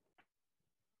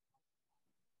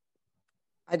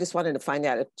 I just wanted to find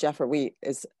out if Jeff or we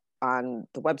is on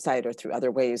the website or through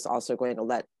other ways also going to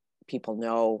let people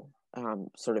know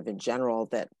sort of in general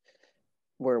that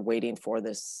we're waiting for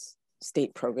this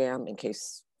state program in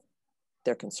case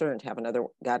they're concerned, have another,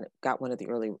 got one of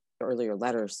the earlier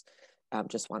letters,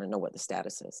 just want to know what the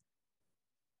status is.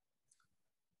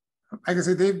 Like I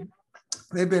said,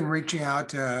 they've been reaching out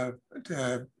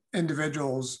to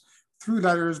individuals through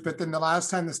letters, but then the last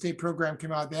time the state program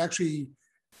came out, they actually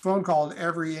phone called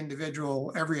every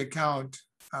individual, every account.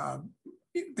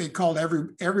 They called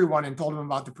everyone and told them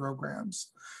about the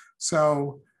programs.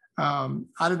 So I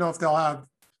don't know if they'll have,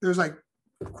 there's like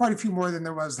quite a few more than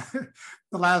there was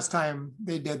the last time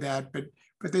they did that, but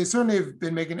they certainly have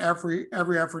been making every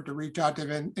effort to reach out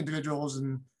to individuals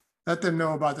and let them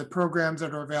know about the programs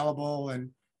that are available and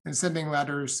sending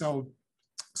letters. So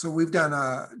we've done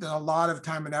a lot of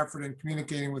time and effort in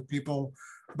communicating with people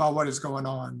about what is going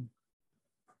on.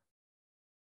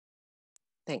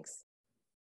 Thanks.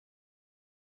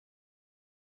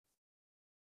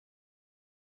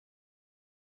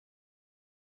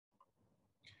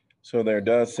 So there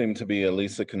does seem to be at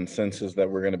least a consensus that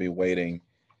we're going to be waiting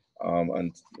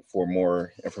for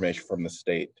more information from the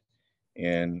state.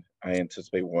 And I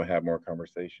anticipate we'll have more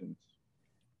conversations.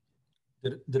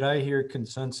 Did I hear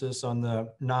consensus on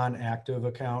the non-active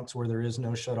accounts where there is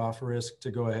no shut-off risk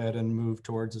to go ahead and move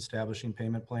towards establishing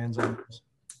payment plans on those?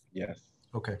 Yes.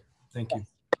 Okay, thank you.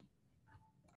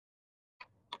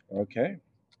 Okay,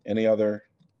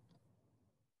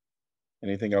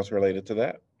 anything else related to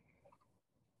that?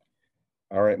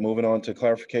 All right, moving on to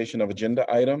clarification of agenda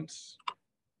items.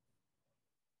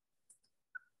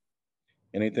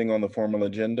 Anything on the formal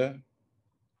agenda?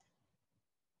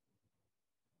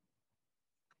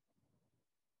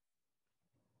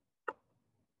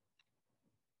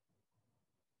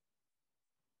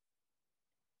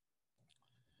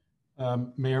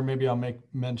 Mayor, maybe I'll make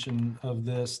mention of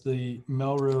this. The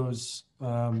Melrose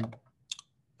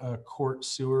court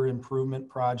sewer improvement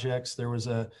projects, there was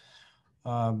the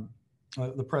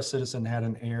Press Citizen had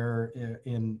an error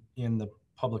in the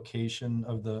publication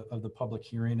of the public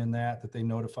hearing in that they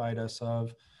notified us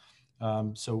of.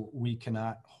 So we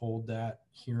cannot hold that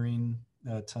hearing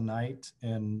tonight,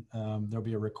 and there'll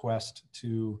be a request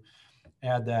to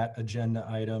add that agenda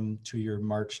item to your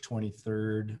March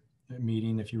 23rd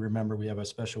meeting. If you remember, we have a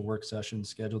special work session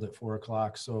scheduled at 4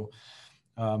 o'clock. So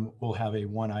we'll have a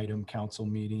one item council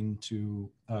meeting to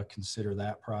consider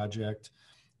that project.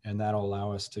 And that'll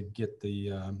allow us to get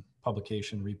the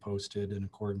publication reposted in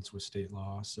accordance with state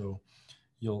law. So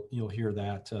you'll hear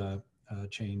that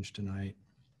change tonight.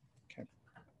 Okay.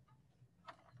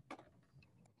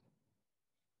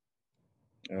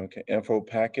 Okay, info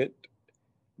packet,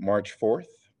 March 4th.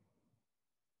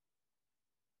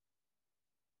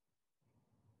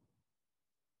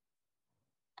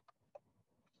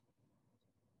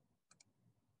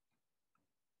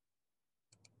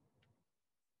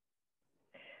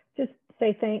 Just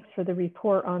say thanks for the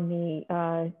report on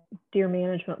the deer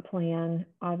management plan.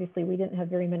 Obviously, we didn't have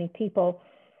very many people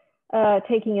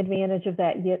taking advantage of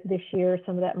that yet this year.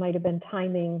 Some of that might have been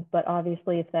timing, but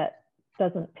obviously if that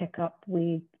doesn't pick up,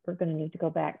 we are going to need to go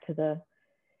back to the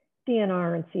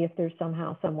DNR and see if there's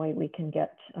somehow, some way we can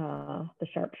get the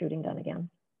sharpshooting done again.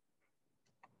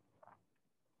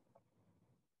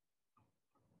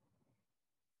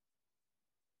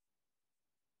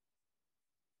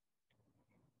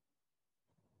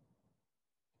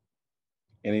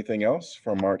 Anything else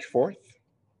from March 4th?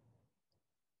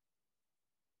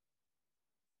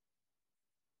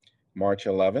 March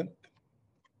 11th.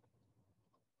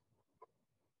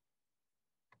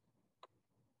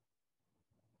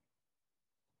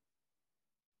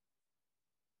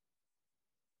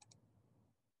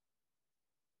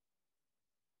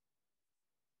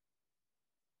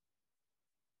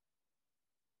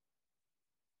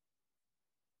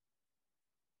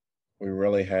 We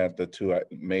really had the two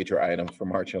major items for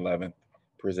March 11th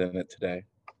presented today.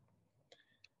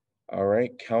 All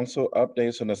right, council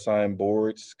updates on assigned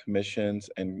boards, commissions,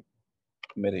 and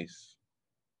committees.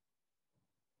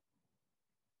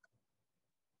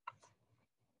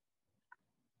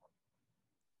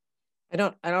 I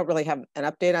don't really have an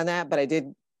update on that, but I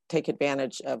did take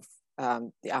advantage of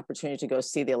the opportunity to go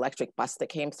see the electric bus that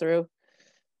came through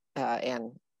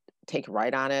and take a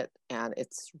ride on it. And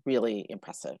it's really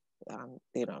impressive.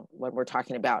 You know, when we're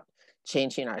talking about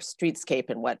changing our streetscape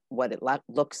and what it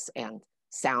looks and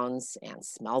sounds and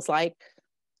smells like,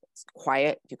 it's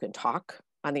quiet. You can talk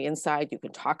on the inside, you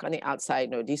can talk on the outside,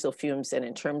 no diesel fumes. And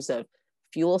in terms of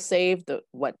fuel saved,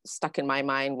 what stuck in my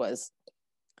mind was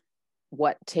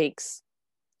what takes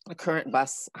a current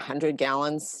bus 100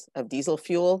 gallons of diesel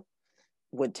fuel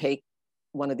would take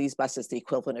one of these buses the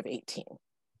equivalent of 18.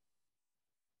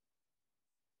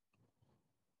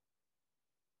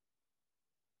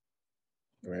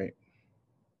 Right.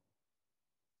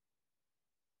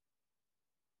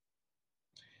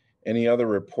 Any other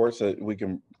reports that we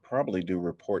can probably do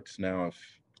reports now if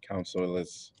council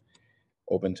is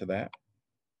open to that?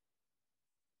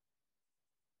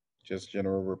 Just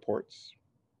general reports.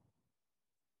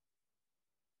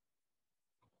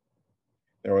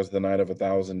 There was the Night of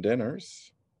 1,000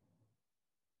 Dinners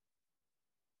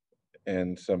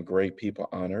and some great people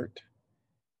honored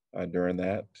during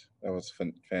that. That was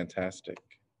fantastic.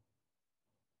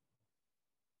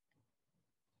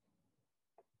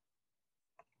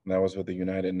 And that was with the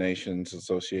United Nations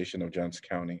Association of Johnson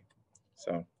County.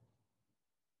 So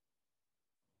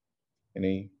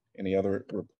any other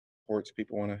reports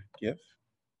people want to give?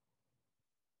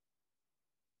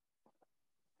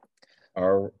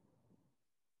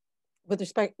 With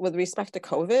respect to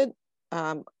COVID,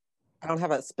 I don't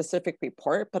have a specific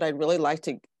report, but I'd really like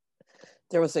to.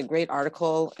 There was a great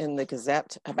article in the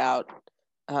Gazette about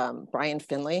Brian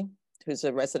Finley, who's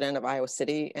a resident of Iowa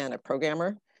City and a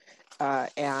programmer,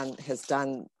 and has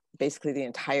done basically the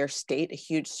entire state a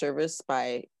huge service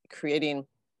by creating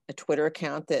a Twitter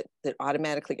account that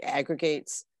automatically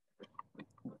aggregates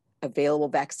available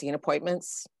vaccine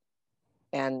appointments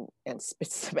and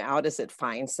spits them out as it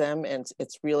finds them. And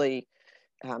it's really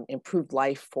improved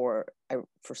life for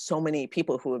so many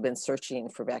people who have been searching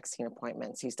for vaccine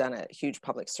appointments. He's done a huge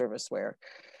public service where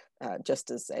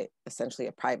just as essentially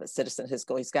a private citizen, his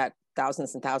goal, he's got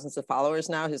thousands and thousands of followers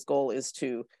now. His goal is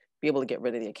to be able to get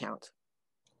rid of the account.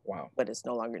 Wow. But it's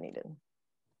no longer needed.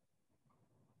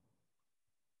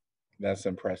 That's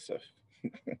impressive.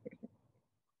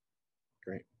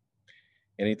 Great.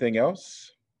 Anything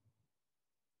else?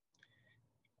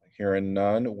 Hearing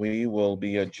none, we will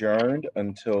be adjourned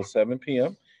until 7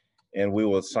 p.m. and we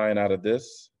will sign out of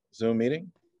this Zoom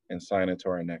meeting and sign into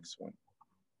our next one.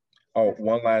 Oh,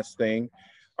 one last thing.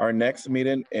 Our next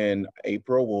meeting in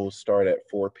April will start at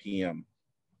 4 p.m.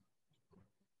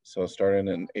 So starting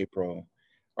in April,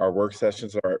 Our work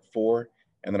sessions are at 4,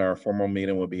 and then our formal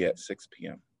meeting will be at 6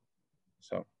 p.m.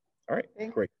 So, all right,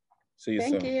 great. See you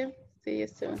soon. Thank you. See you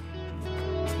soon.